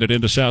already made it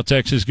into South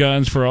Texas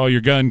Guns for all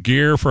your gun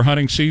gear for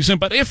hunting season.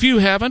 But if you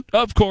haven't,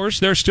 of course,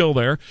 they're still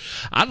there.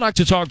 I'd like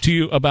to talk to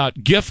you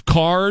about gift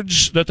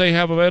cards that they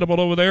have available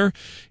over there.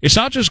 It's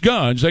not just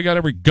guns. They got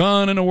every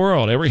gun in the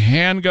world, every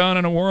handgun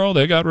in the world.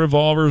 They got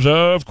revolvers,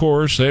 of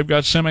course. They've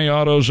got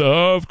semi-autos,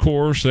 of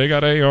course. They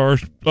got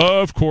ARs,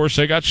 of course.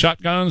 They got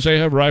shotguns. They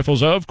have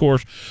rifles, of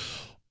course.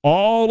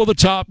 All of the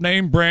top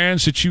name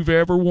brands that you've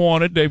ever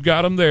wanted, they've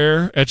got them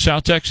there at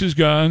South Texas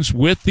Guns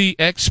with the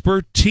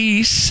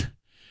expertise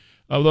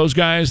of those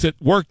guys that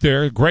work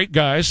there. Great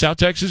guys, South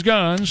Texas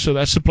Guns, so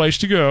that's the place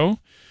to go.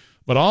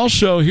 But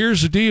also,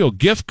 here's the deal,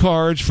 gift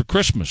cards for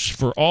Christmas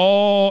for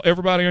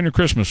everybody on your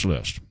Christmas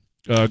list.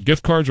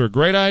 Gift cards are a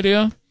great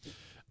idea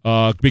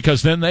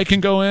because then they can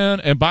go in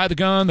and buy the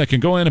gun. They can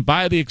go in and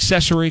buy the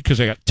accessory because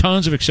they got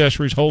tons of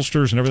accessories,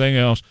 holsters, and everything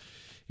else.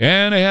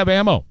 And they have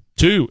ammo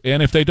too,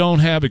 and if they don't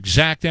have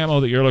exact ammo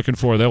that you're looking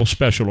for, they'll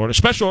special order.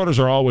 Special orders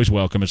are always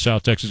welcome at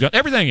South Texas Guns.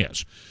 Everything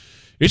is.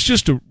 It's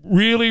just a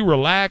really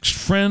relaxed,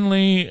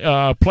 friendly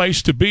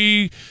place to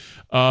be.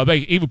 They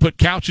even put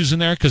couches in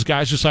there because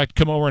guys just like to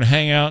come over and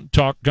hang out and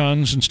talk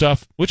guns and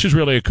stuff, which is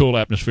really a cool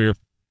atmosphere.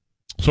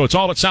 So it's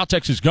all at South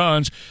Texas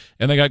Guns,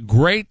 and they got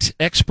great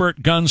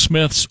expert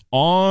gunsmiths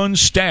on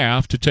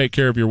staff to take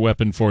care of your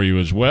weapon for you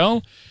as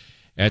well.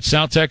 At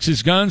South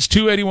Texas Guns,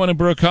 281 in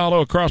Brook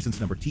Hollow, across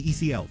number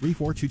TECL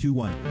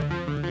 34221.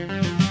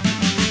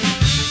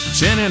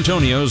 San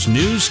Antonio's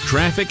news,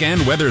 traffic,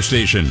 and weather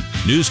station.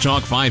 News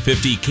Talk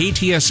 550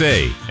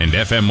 KTSA and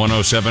FM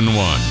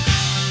 1071.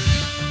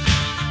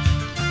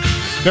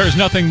 There's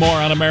nothing more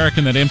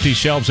un-American than empty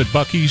shelves at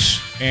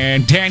Buc-ee's,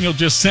 and Daniel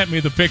just sent me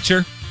the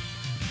picture.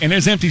 And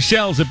there's empty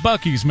shelves at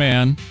Buc-ee's,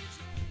 man.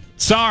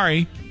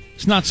 Sorry.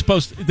 It's not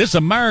supposed to. This is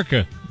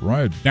America.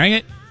 Right. Dang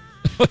it.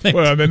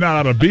 Well, they're not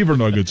out of beaver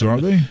nuggets, are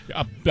they?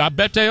 I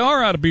bet they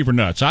are out of beaver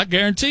nuts. I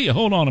guarantee you.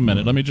 Hold on a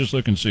minute. Let me just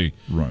look and see.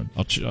 Right.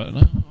 Hold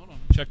on.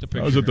 Check the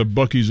picture. I was at the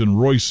Buc-ee's in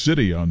Royce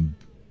City on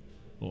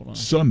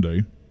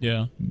Sunday.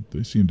 Yeah.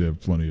 They seem to have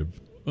plenty of...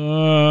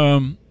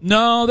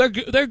 No, they're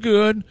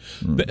good.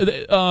 Right.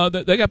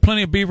 They got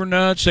plenty of beaver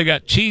nuts. They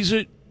got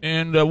Cheez-It.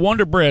 and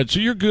Wonder Bread, so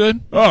you're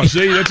good. Oh,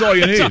 see, that's all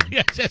you need.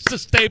 That's the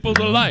staples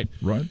of life.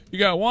 Right. You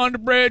got Wonder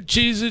Bread,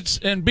 Cheez-Its,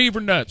 and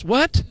Beaver Nuts.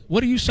 What?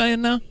 What are you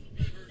saying now?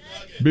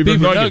 Beaver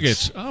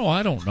Nuggets. Oh,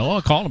 I don't know.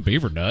 I call them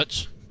Beaver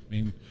Nuts. I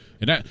mean,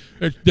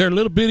 they're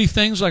little bitty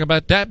things like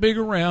about that big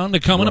around. They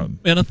come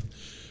in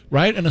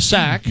a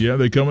sack. Yeah,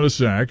 they come in a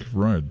sack.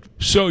 Right.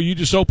 So you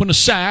just open a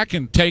sack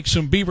and take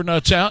some Beaver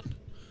Nuts out.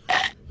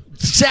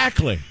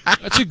 Exactly.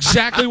 That's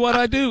exactly what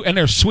I do, and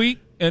they're sweet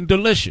and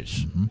delicious.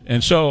 Mm-hmm.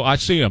 And so I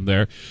see them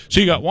there. So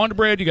you got Wonder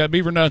Bread, you got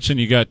Beaver Nuts, and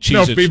you got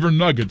Cheez-Its. No, Beaver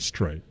Nuggets,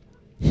 Trey.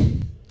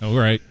 All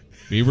right.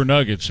 Beaver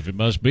Nuggets, if it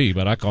must be,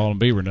 but I call them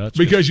Beaver Nuts.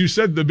 Because you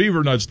said the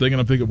Beaver Nuts thing,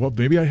 and I'm thinking, well,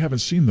 maybe I haven't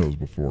seen those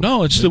before.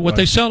 No, it's what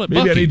they sell at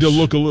Buc-ee's. Maybe I need to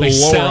look a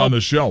little lower on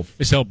the shelf.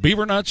 They sell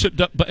Beaver Nuts at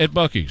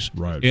Buc-ee's.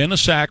 Right. In a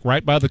sack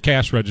right by the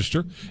cash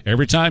register.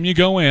 Every time you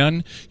go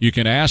in, you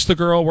can ask the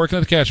girl working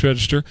at the cash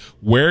register,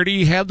 where do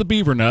you have the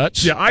Beaver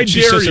Nuts? Yeah, I and she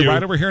dare says you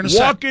right over here in a walk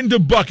sack. into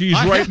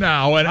Buc-ee's right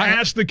now and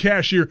ask the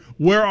cashier,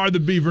 where are the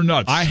Beaver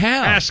Nuts? I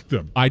have. Ask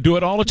them. I do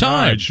it all the time. All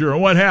right, sure.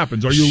 And what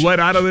happens? Are you let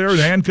out of there in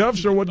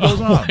handcuffs, or what goes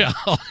on?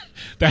 Well,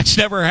 that's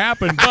never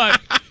happened,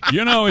 but,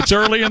 it's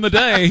early in the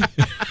day.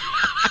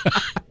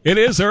 It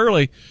is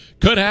early.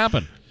 Could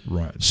happen.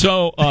 Right.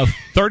 So,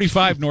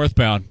 35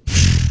 northbound,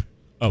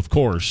 of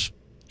course,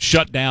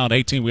 shut down,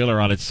 18-wheeler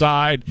on its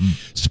side,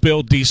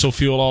 spilled diesel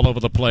fuel all over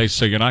the place,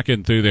 so you're not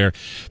getting through there.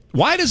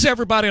 Why does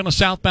everybody on the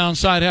southbound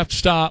side have to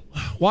stop?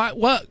 Why?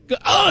 What?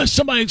 Oh,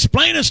 somebody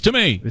explain this to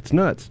me. It's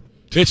nuts.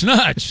 It's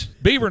nuts.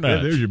 Beaver Nuts.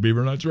 Yeah, there's your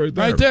Beaver Nuts right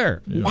there. Right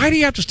there. Yeah. Why do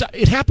you have to stop?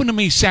 It happened to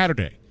me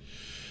Saturday.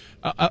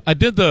 I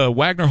did the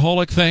Wagner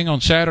Holick thing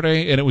on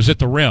Saturday, and it was at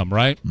the Rim,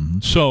 right? Mm-hmm.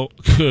 So,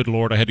 good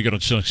Lord, I had to go to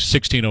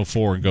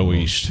 1604 and go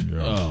east.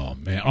 Yeah. Oh,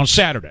 man. On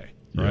Saturday,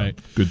 right?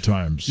 Good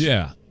times.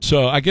 Yeah.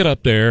 So I get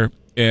up there,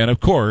 and, of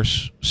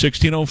course,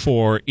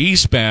 1604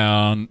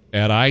 eastbound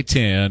at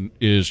I-10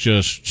 is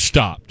just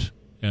stopped.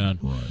 And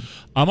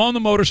I'm on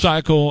the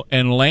motorcycle,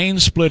 and lane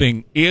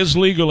splitting is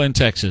legal in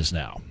Texas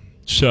now.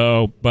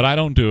 So, but I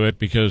don't do it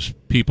because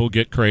people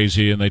get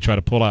crazy, and they try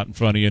to pull out in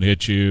front of you and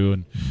hit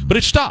you. But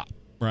it stopped.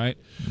 Right.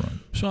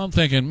 So I'm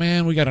thinking,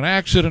 man, we got an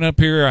accident up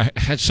here. I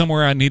had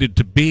somewhere I needed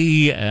to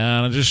be,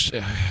 and I just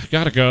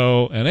got to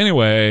go. And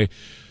anyway,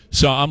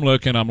 so I'm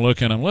looking,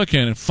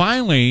 and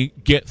finally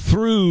get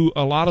through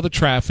a lot of the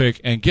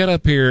traffic and get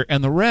up here,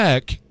 and the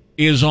wreck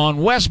is on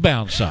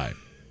westbound side.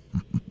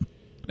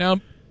 Now,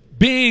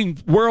 being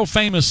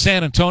world-famous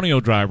San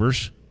Antonio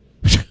drivers,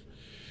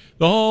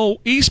 the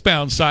whole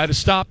eastbound side is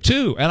stopped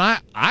too.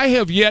 And I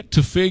have yet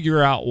to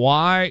figure out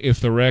why, if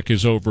the wreck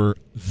is over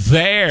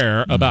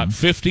there about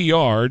 50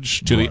 yards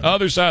to the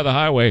other side of the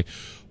highway,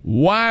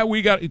 why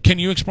we got. Can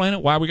you explain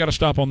it? Why we got to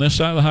stop on this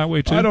side of the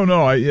highway too? I don't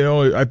know.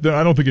 I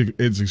don't think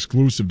it's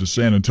exclusive to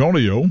San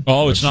Antonio.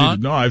 Oh, it's not?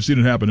 No, I've seen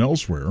it happen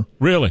elsewhere.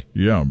 Really?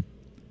 Yeah.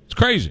 It's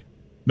crazy.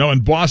 No,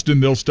 in Boston,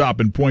 they'll stop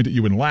and point at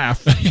you and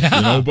laugh.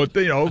 Yeah. But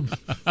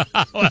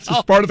it's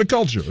just part of the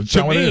culture. It's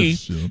how it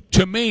is.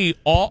 To me,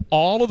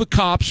 all of the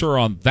cops are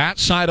on that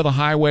side of the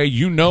highway.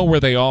 You know where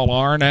they all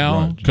are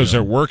now because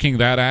they're working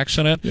that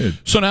accident. Yeah.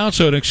 So now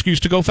it's an excuse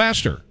to go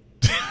faster.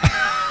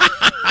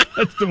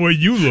 That's the way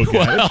you look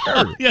at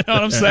it. You know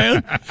what I'm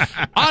saying?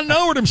 I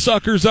know where them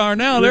suckers are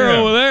now. They're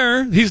over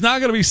there. He's not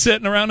going to be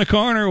sitting around the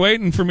corner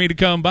waiting for me to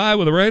come by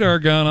with a radar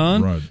gun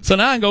on. Right. So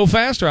now I can go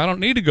faster. I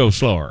don't need to go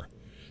slower.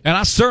 And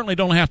I certainly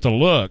don't have to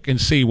look and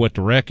see what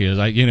the wreck is.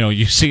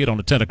 You see it on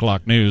the 10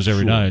 o'clock news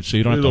every night, so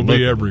you don't have to look. It'll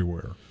be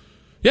everywhere.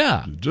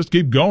 Yeah. Just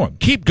keep going.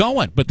 Keep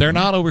going, but they're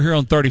not over here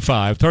on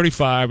 35.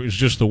 35 is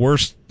just the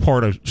worst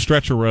part of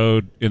stretch of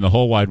road in the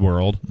whole wide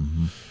world.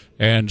 Mm-hmm.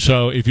 And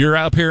so if you're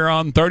up here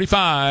on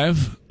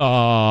 35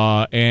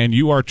 and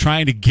you are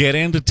trying to get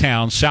into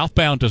town,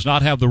 southbound does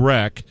not have the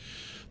wreck.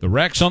 The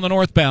wreck's on the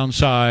northbound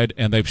side,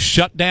 and they've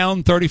shut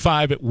down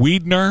 35 at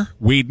Weidner,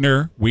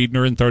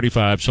 and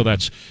 35. So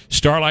that's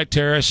Starlight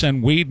Terrace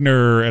and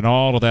Weidner, and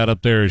all of that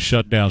up there is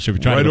shut down. So if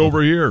you're trying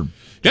over here.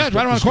 Yeah, it's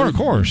right around the corner, of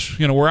course.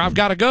 Where I've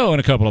got to go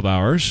in a couple of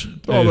hours.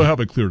 Oh, they'll have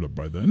it cleared up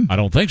by then. I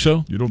don't think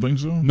so. You don't think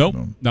so? Nope.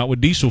 No. Not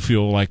with diesel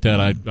fuel like that.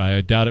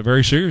 I doubt it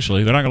very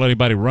seriously. They're not going to let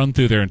anybody run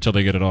through there until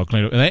they get it all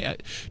cleaned up. And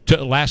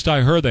last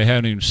I heard, they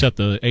haven't even set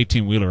the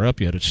 18-wheeler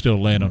up yet. It's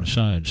still laying on the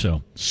side.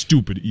 So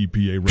stupid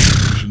EPA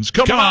regulations.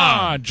 Come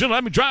on. Just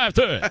let me drive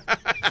through it.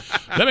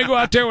 Let me go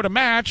out there with a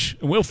match,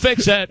 and we'll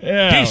fix that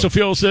diesel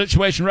fuel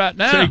situation right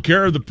now. Take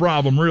care of the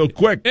problem real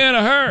quick. In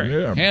a hurry.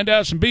 Yeah. Hand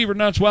out some Beaver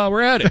Nuts while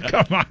we're at it.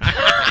 Come on.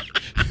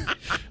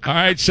 All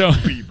right, so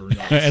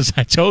as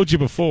I told you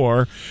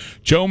before,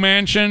 Joe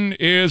Manchin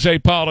is a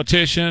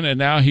politician, and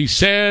now he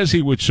says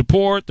he would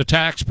support the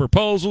tax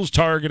proposals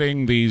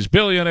targeting these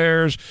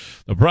billionaires.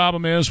 The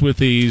problem is with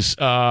these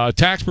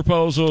tax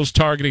proposals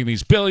targeting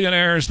these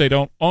billionaires, they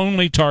don't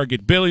only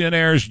target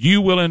billionaires.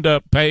 You will end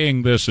up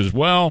paying this as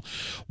well.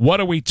 What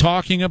are we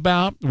talking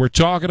about? We're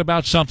talking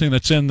about something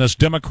that's in this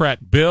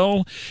Democrat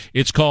bill.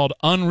 It's called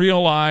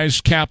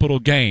unrealized capital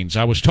gains.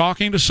 I was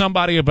talking to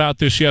somebody about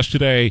this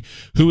yesterday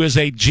who is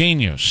a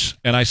genius,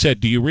 and I said,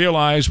 do you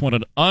realize when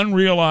an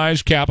unrealized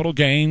unrealized capital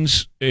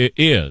gains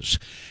is?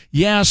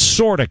 Yeah,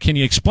 sort of. Can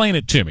you explain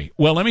it to me?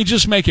 Well, let me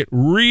just make it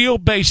real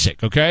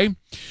basic, okay?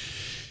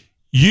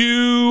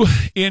 You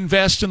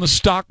invest in the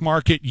stock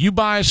market. You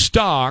buy a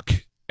stock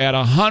at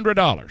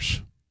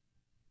 $100.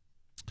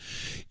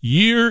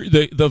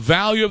 The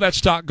value of that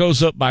stock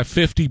goes up by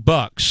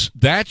 $50.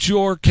 That's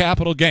your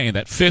capital gain.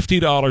 That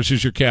 $50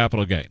 is your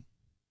capital gain.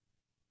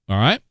 All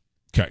right?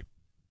 Okay.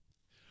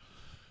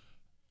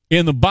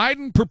 In the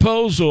Biden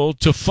proposal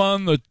to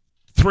fund the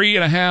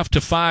 $3.5 to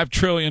 $5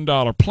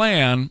 trillion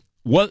plan,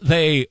 what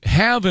they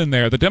have in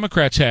there, the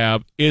Democrats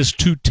have, is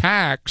to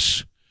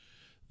tax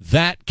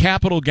that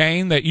capital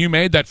gain that you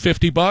made, that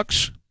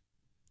 $50,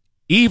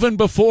 even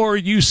before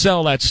you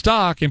sell that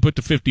stock and put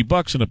the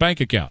 $50 in the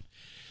bank account.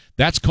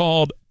 That's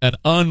called an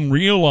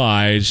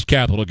unrealized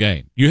capital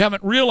gain. You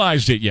haven't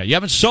realized it yet. You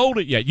haven't sold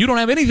it yet. You don't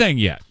have anything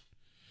yet.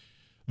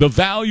 The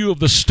value of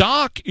the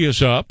stock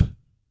is up,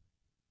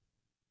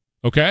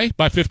 okay,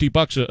 by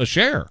 $50 a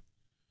share.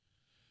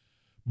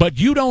 But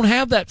you don't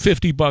have that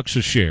 $50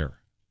 a share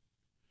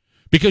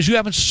because you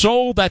haven't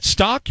sold that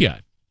stock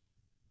yet.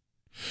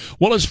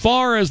 Well, as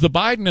far as the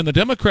Biden and the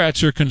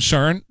Democrats are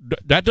concerned,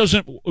 that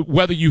doesn't,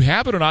 whether you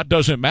have it or not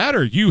doesn't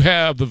matter. You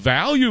have the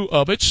value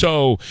of it,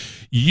 so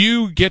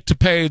you get to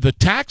pay the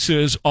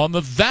taxes on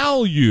the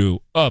value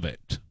of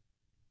it.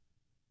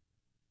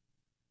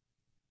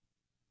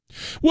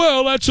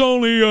 Well, that's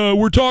only,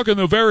 we're talking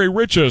the very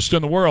richest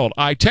in the world.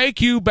 I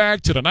take you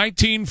back to the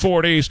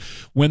 1940s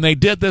when they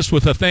did this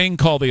with a thing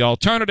called the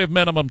alternative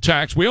minimum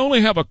tax. We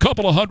only have a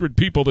couple of hundred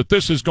people that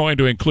this is going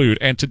to include.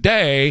 And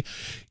today,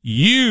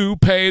 you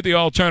pay the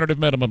alternative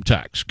minimum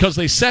tax because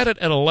they set it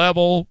at a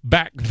level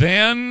back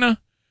then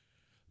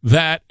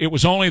that it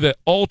was only the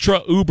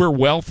ultra uber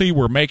wealthy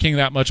were making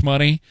that much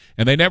money.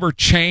 And they never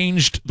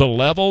changed the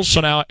levels.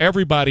 So now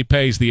everybody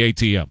pays the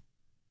ATM,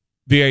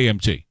 the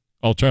AMT.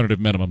 Alternative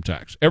minimum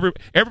tax.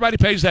 Everybody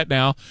pays that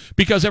now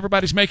because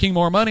everybody's making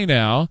more money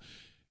now.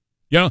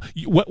 You know,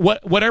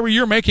 whatever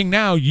you're making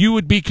now, you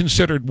would be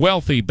considered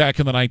wealthy back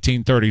in the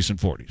 1930s and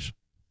 40s.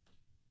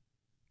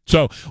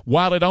 So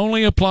while it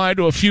only applied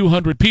to a few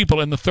hundred people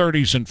in the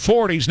 30s and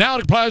 40s, now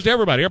it applies to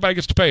everybody. Everybody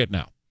gets to pay it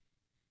now.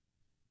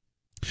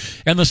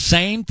 And the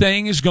same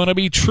thing is going to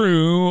be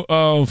true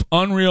of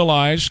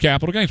unrealized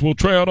capital gains. Well,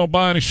 Trey, I don't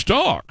buy any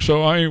stock,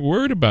 so I ain't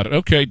worried about it.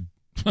 Okay,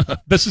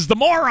 this is the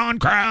moron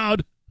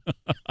crowd.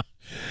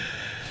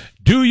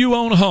 Do you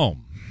own a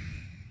home?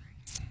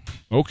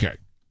 Okay.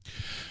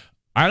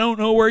 I don't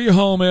know where your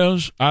home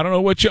is. I don't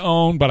know what you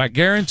own, but I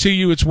guarantee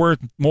you it's worth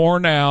more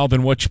now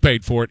than what you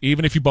paid for it,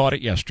 even if you bought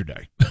it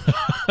yesterday.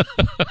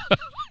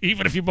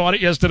 Even if you bought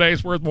it yesterday,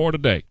 it's worth more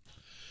today.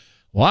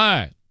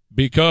 Why?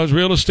 Because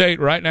real estate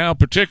right now,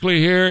 particularly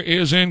here,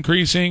 is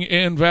increasing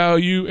in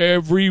value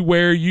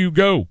everywhere you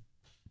go,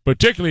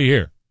 particularly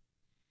here.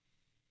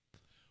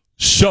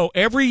 So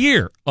every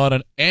year, on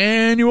an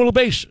annual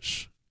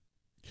basis,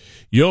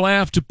 you'll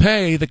have to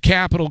pay the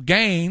capital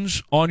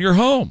gains on your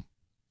home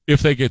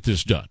if they get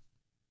this done.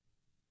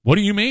 What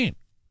do you mean?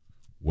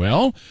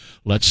 Well,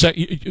 let's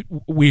say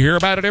we hear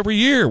about it every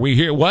year. We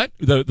hear what?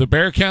 The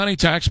Bexar County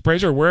tax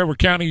appraiser, or wherever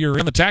county you're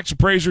in, the tax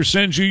appraiser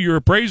sends you your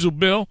appraisal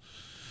bill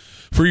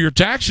for your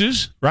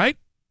taxes, right?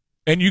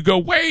 And you go,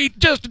 wait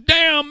just a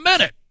damn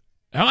minute.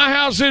 Now, my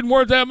house isn't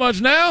worth that much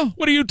now?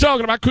 What are you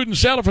talking about? I couldn't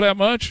sell it for that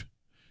much.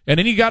 And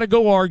then you got to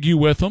go argue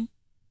with them.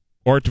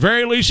 Or at the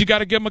very least, you got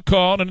to give them a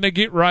call, and they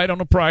get right on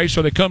the price,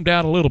 or they come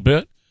down a little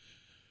bit.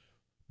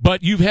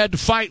 But you've had to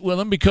fight with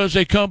them because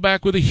they come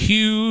back with a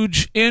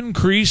huge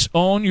increase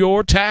on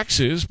your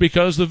taxes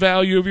because the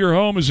value of your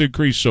home has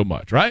increased so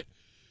much, right?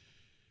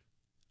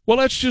 Well,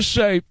 let's just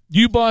say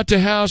you bought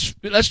the house.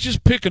 Let's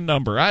just pick a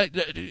number.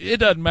 It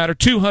doesn't matter,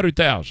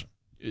 $200,000.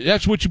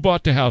 That's what you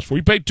bought the house for.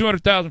 You paid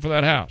 $200,000 for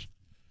that house.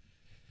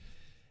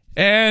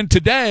 And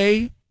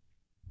today,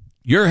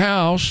 your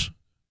house,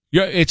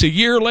 it's a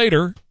year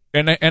later,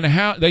 and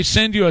they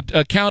send you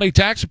a county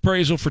tax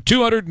appraisal for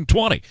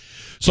 $220,000.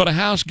 So the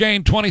house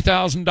gained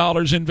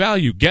 $20,000 in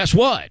value. Guess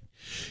what?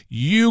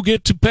 You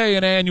get to pay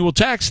an annual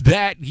tax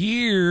that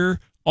year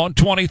on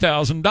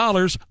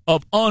 $20,000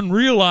 of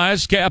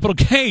unrealized capital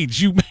gains.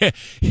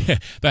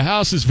 The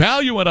house is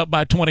value went up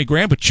by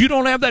 $20,000, but you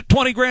don't have that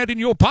 $20,000 in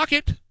your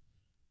pocket.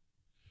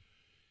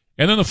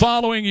 And then the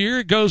following year,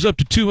 it goes up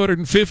to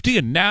 $250,000,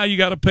 and now you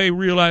got to pay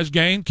realized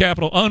gain,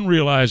 capital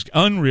unrealized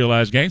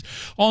gains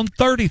on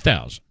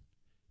 $30,000,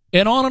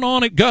 and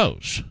on it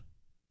goes.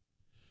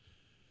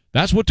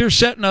 That's what they're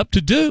setting up to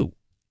do.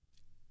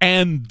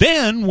 And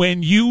then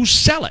when you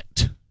sell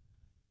it,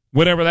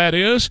 whatever that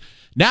is,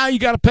 now you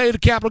got to pay the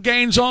capital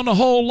gains on the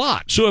whole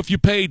lot. So if you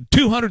paid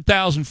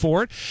 $200,000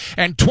 for it,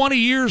 and 20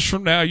 years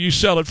from now you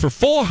sell it for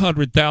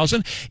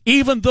 $400,000,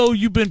 even though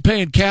you've been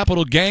paying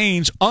capital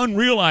gains,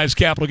 unrealized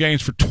capital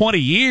gains for 20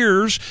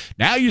 years,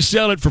 now you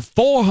sell it for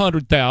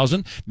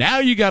 $400,000. Now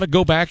you got to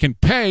go back and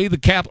pay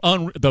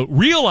the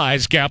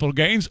realized capital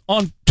gains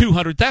on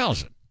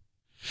 $200,000.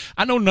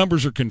 I know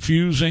numbers are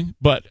confusing,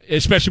 but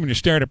especially when you're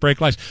staring at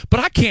brake lights, but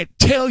I can't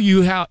tell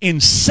you how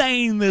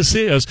insane this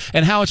is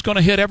and how it's going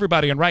to hit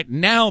everybody. And right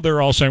now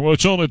they're all saying, well,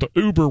 it's only the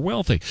uber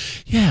wealthy.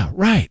 Yeah,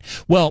 right.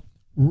 Well,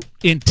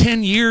 in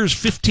 10 years,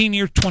 15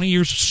 years, 20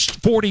 years,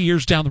 40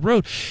 years down the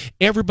road,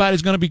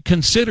 everybody's going to be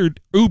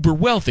considered uber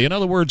wealthy. In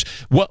other words,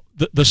 what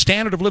the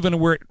standard of living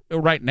where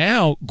right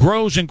now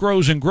grows and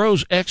grows and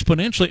grows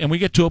exponentially, and we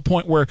get to a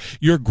point where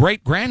your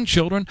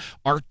great-grandchildren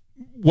are,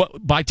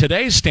 what by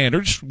today's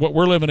standards, what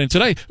we're living in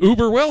today,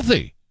 uber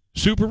wealthy,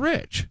 super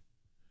rich.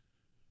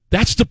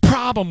 That's the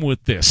problem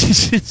with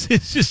this.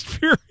 It's just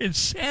pure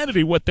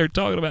insanity what they're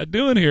talking about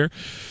doing here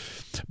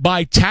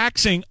by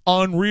taxing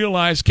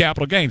unrealized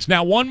capital gains.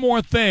 Now, one more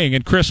thing,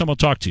 and Chris, I'm going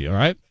to talk to you, all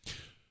right?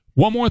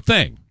 One more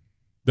thing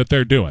that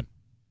they're doing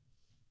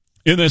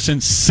in this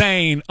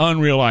insane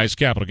unrealized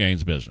capital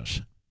gains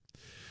business.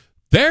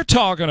 They're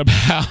talking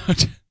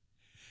about,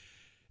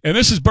 and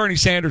this is Bernie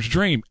Sanders'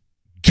 dream,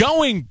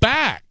 going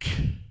back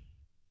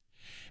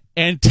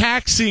and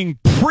taxing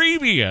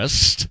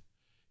previous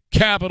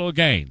capital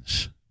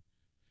gains.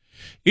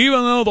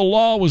 Even though the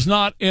law was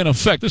not in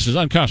effect, this is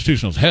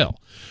unconstitutional as hell,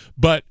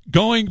 but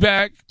going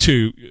back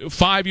to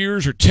 5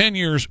 years or 10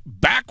 years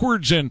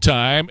backwards in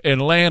time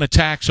and laying a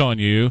tax on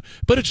you,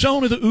 but it's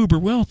only the uber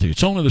wealthy,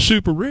 it's only the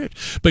super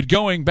rich. But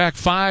going back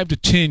 5 to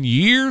 10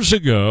 years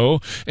ago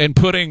and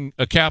putting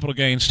a capital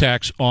gains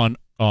tax on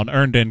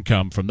earned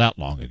income from that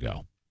long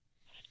ago.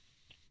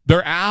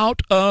 They're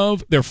out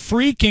of their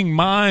freaking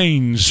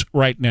minds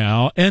right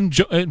now. And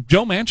Joe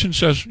Manchin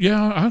says,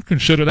 yeah, I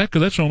consider that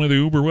because that's only the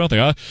uber wealthy.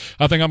 I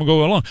think I'm going to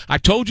go along. I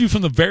told you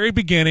from the very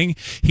beginning,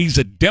 he's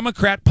a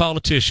Democrat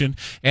politician,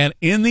 and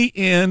in the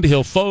end,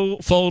 he'll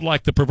fold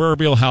like the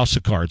proverbial house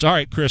of cards. All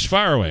right, Chris,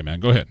 fire away, man.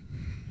 Go ahead.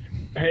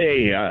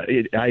 Hey,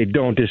 I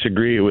don't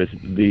disagree with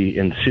the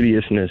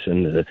insidiousness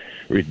and the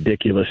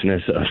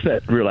ridiculousness of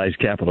that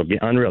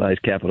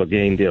unrealized capital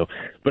gain deal.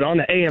 But on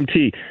the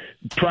AMT,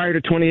 prior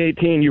to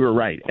 2018, you were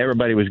right.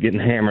 Everybody was getting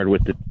hammered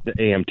with the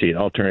AMT, the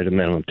alternative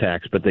minimum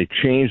tax, but they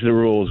changed the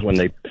rules when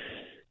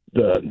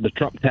the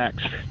Trump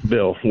tax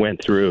bill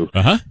went through.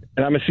 Uh-huh.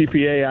 And I'm a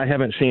CPA. I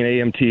haven't seen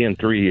AMT in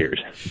 3 years.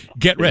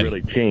 Get ready. They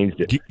really changed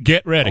it.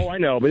 Get ready. Oh, I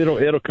know, but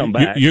it'll come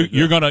back.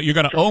 You're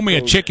gonna owe me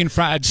a chicken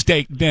fried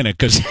steak dinner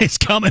because it's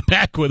coming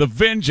back with a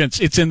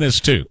vengeance. It's in this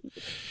too,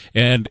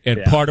 and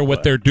part of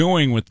what they're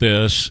doing with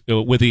this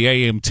with the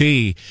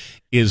AMT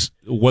is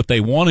what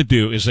they want to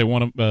do is they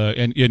want to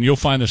and you'll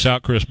find this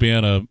out, Chris,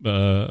 being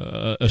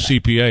a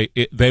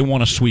CPA. They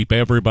want to sweep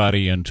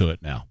everybody into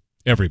it now.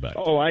 Everybody.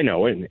 Oh, I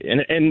know. And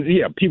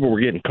yeah, people were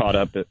getting caught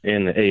up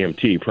in the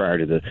AMT prior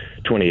to the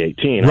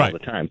 2018 all the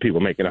time. People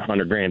making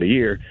 $100,000 a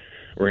year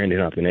were ending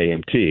up in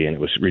AMT, and it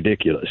was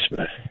ridiculous.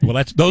 But,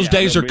 well, those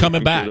days are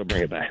coming back. They'll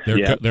bring it back.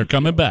 They're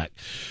coming back.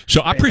 So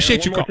I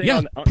appreciate you calling.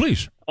 Yeah,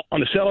 please. On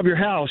the sale of your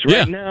house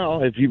right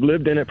now, if you've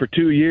lived in it for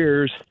 2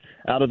 years,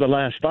 out of the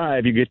last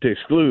 5, you get to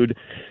exclude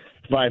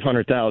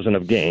 $500,000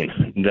 of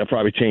gain. They'll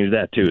probably change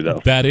that too, though.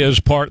 That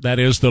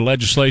is the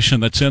legislation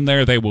that's in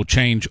there. They will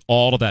change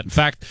all of that. In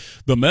fact,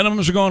 the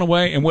minimums are going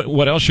away, and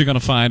what else you're going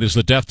to find is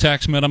the death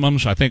tax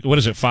minimums. I think, what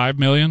is it, $5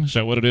 million? Is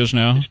that what it is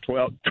now? It's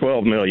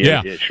 12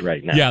 million-ish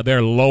right now. Yeah,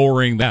 they're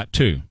lowering that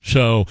too.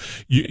 So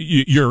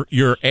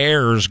your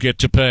heirs get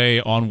to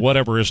pay on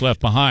whatever is left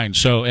behind.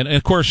 So, and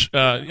of course,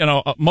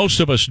 most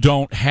of us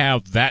don't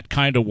have that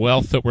kind of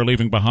wealth that we're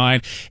leaving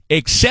behind,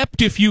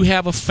 except if you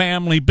have a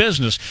family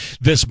business.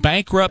 This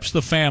bankrupts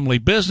the family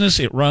business.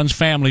 It runs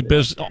family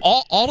business.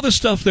 All of the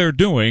stuff they're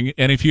doing,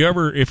 and if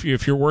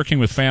you're working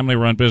with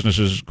family-run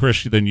businesses,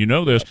 Chris, then you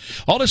know this.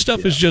 All this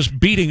stuff is just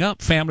beating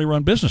up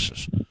family-run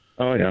businesses.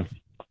 Oh yeah,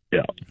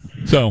 yeah.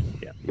 So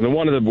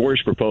one of the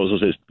worst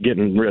proposals is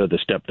getting rid of the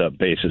stepped-up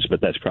basis,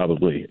 but that's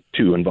probably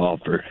too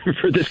involved for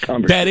this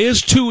conversation. That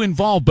is too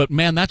involved, but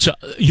man,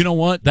 you know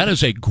what? That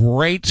is a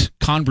great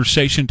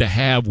conversation to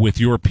have with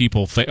your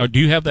people. Do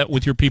you have that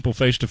with your people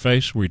face to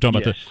face? Where you're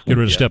talking about get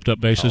rid of stepped-up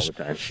basis? All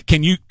the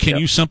time. Can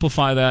you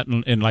simplify that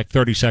in like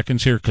 30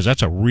 seconds here? Because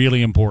that's a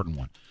really important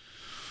one.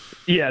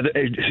 Yeah,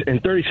 in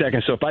 30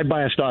 seconds. So if I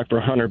buy a stock for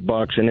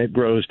 $100 and it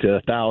grows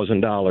to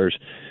 $1,000,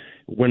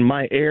 when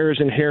my heirs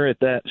inherit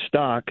that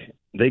stock,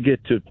 they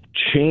get to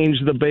change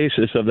the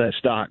basis of that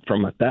stock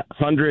from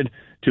 100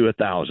 to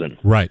 1,000.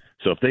 Right.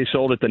 So if they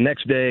sold it the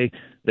next day,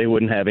 they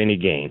wouldn't have any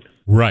gain.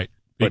 Right.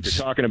 But they're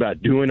talking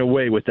about doing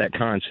away with that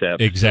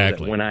concept. Exactly.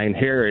 So that when I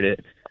inherit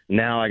it,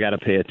 now I got to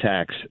pay a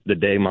tax the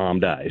day mom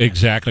dies.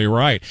 Exactly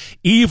right.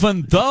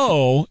 Even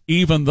though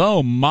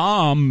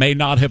mom may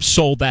not have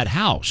sold that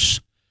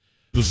house.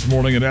 This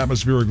morning, an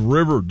atmospheric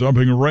river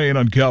dumping rain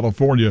on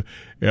California,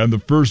 and the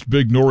first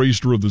big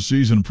nor'easter of the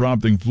season,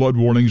 prompting flood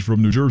warnings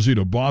from New Jersey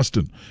to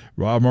Boston.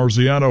 Rob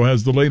Marziano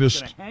has the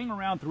latest. It's going to hang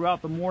around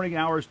throughout the morning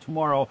hours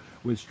tomorrow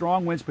with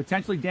strong winds,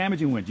 potentially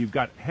damaging winds. You've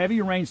got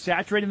heavy rain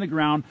saturating the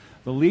ground.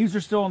 The leaves are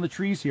still on the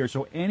trees here,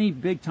 so any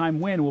big-time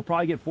wind will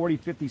probably get 40,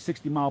 50,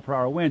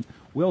 60-mile-per-hour winds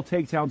will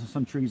take down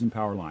some trees and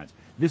power lines.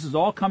 This is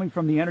all coming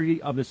from the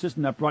energy of the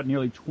system that brought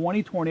nearly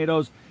 20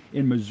 tornadoes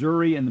in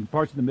Missouri and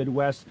parts of the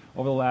Midwest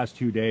over the last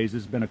 2 days.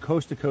 This has been a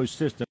coast-to-coast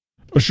system.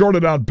 A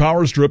shorted-out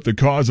power strip, the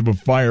cause of a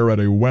fire at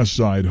a West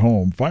Side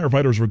home.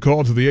 Firefighters were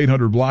called to the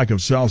 800 block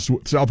of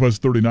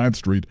Southwest 39th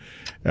Street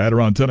at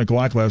around 10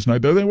 o'clock last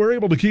night. They were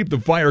able to keep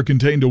the fire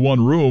contained to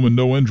one room, and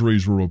no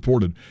injuries were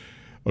reported.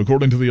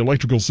 According to the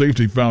Electrical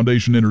Safety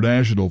Foundation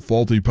International,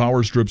 faulty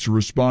power strips are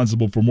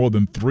responsible for more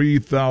than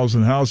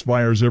 3,000 house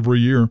fires every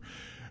year.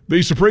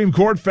 The Supreme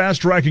Court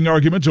fast-tracking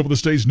arguments over the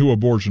state's new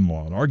abortion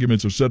law.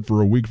 Arguments are set for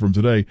a week from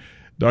today.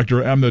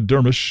 Dr. Amna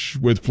Dermish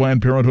with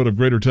Planned Parenthood of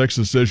Greater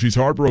Texas says she's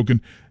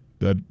heartbroken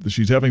that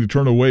she's having to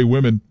turn away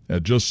women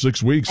at just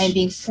 6 weeks. I'm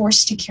being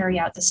forced to carry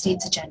out the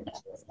state's agenda,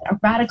 a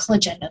radical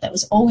agenda that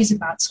was always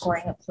about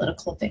scoring a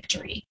political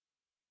victory.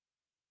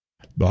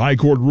 The High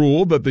Court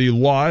ruled that the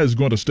law is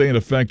going to stay in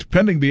effect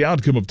pending the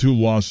outcome of two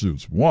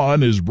lawsuits.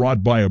 One is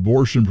brought by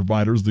abortion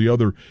providers. The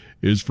other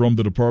is from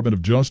the Department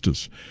of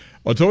Justice.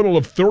 A total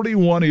of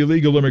 31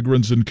 illegal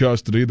immigrants in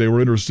custody. They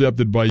were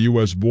intercepted by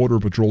U.S. Border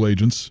Patrol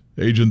agents.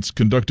 Agents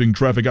conducting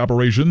traffic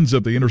operations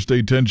at the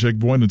Interstate 10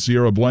 checkpoint in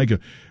Sierra Blanca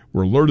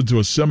were alerted to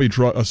a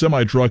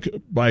semi-truck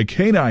by a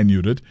canine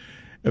unit.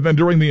 And then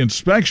during the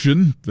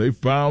inspection, they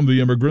found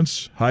the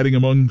immigrants hiding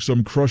among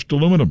some crushed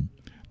aluminum.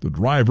 The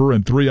driver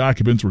and 3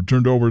 occupants were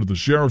turned over to the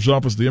sheriff's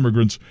office. The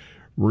immigrants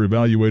were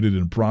evaluated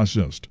and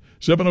processed.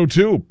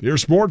 7:02,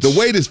 here's sports. The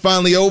wait is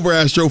finally over,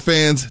 Astro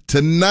fans.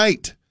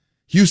 Tonight,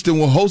 Houston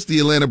will host the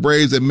Atlanta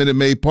Braves at Minute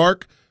Maid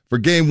Park for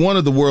Game 1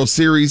 of the World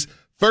Series.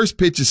 First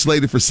pitch is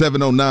slated for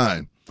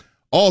 7:09.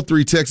 All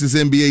 3 Texas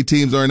NBA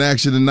teams are in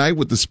action tonight,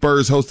 with the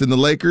Spurs hosting the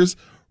Lakers,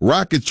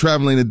 Rockets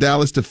traveling to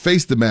Dallas to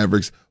face the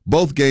Mavericks.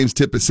 Both games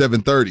tip at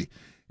 7:30.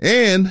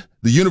 And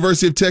the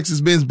University of Texas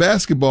men's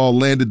basketball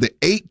landed the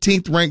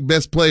 18th ranked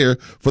best player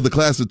for the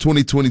class of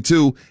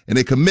 2022 and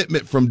a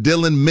commitment from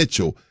Dylan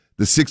Mitchell.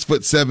 The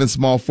 6'7"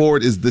 small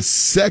forward is the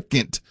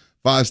second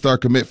 5-star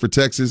commit for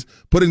Texas,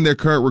 putting their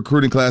current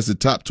recruiting class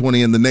at top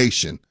 20 in the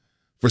nation.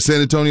 For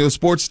San Antonio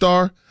Sports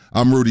Star,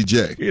 I'm Rudy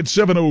J. It's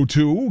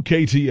 7:02,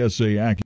 KTSA Acura.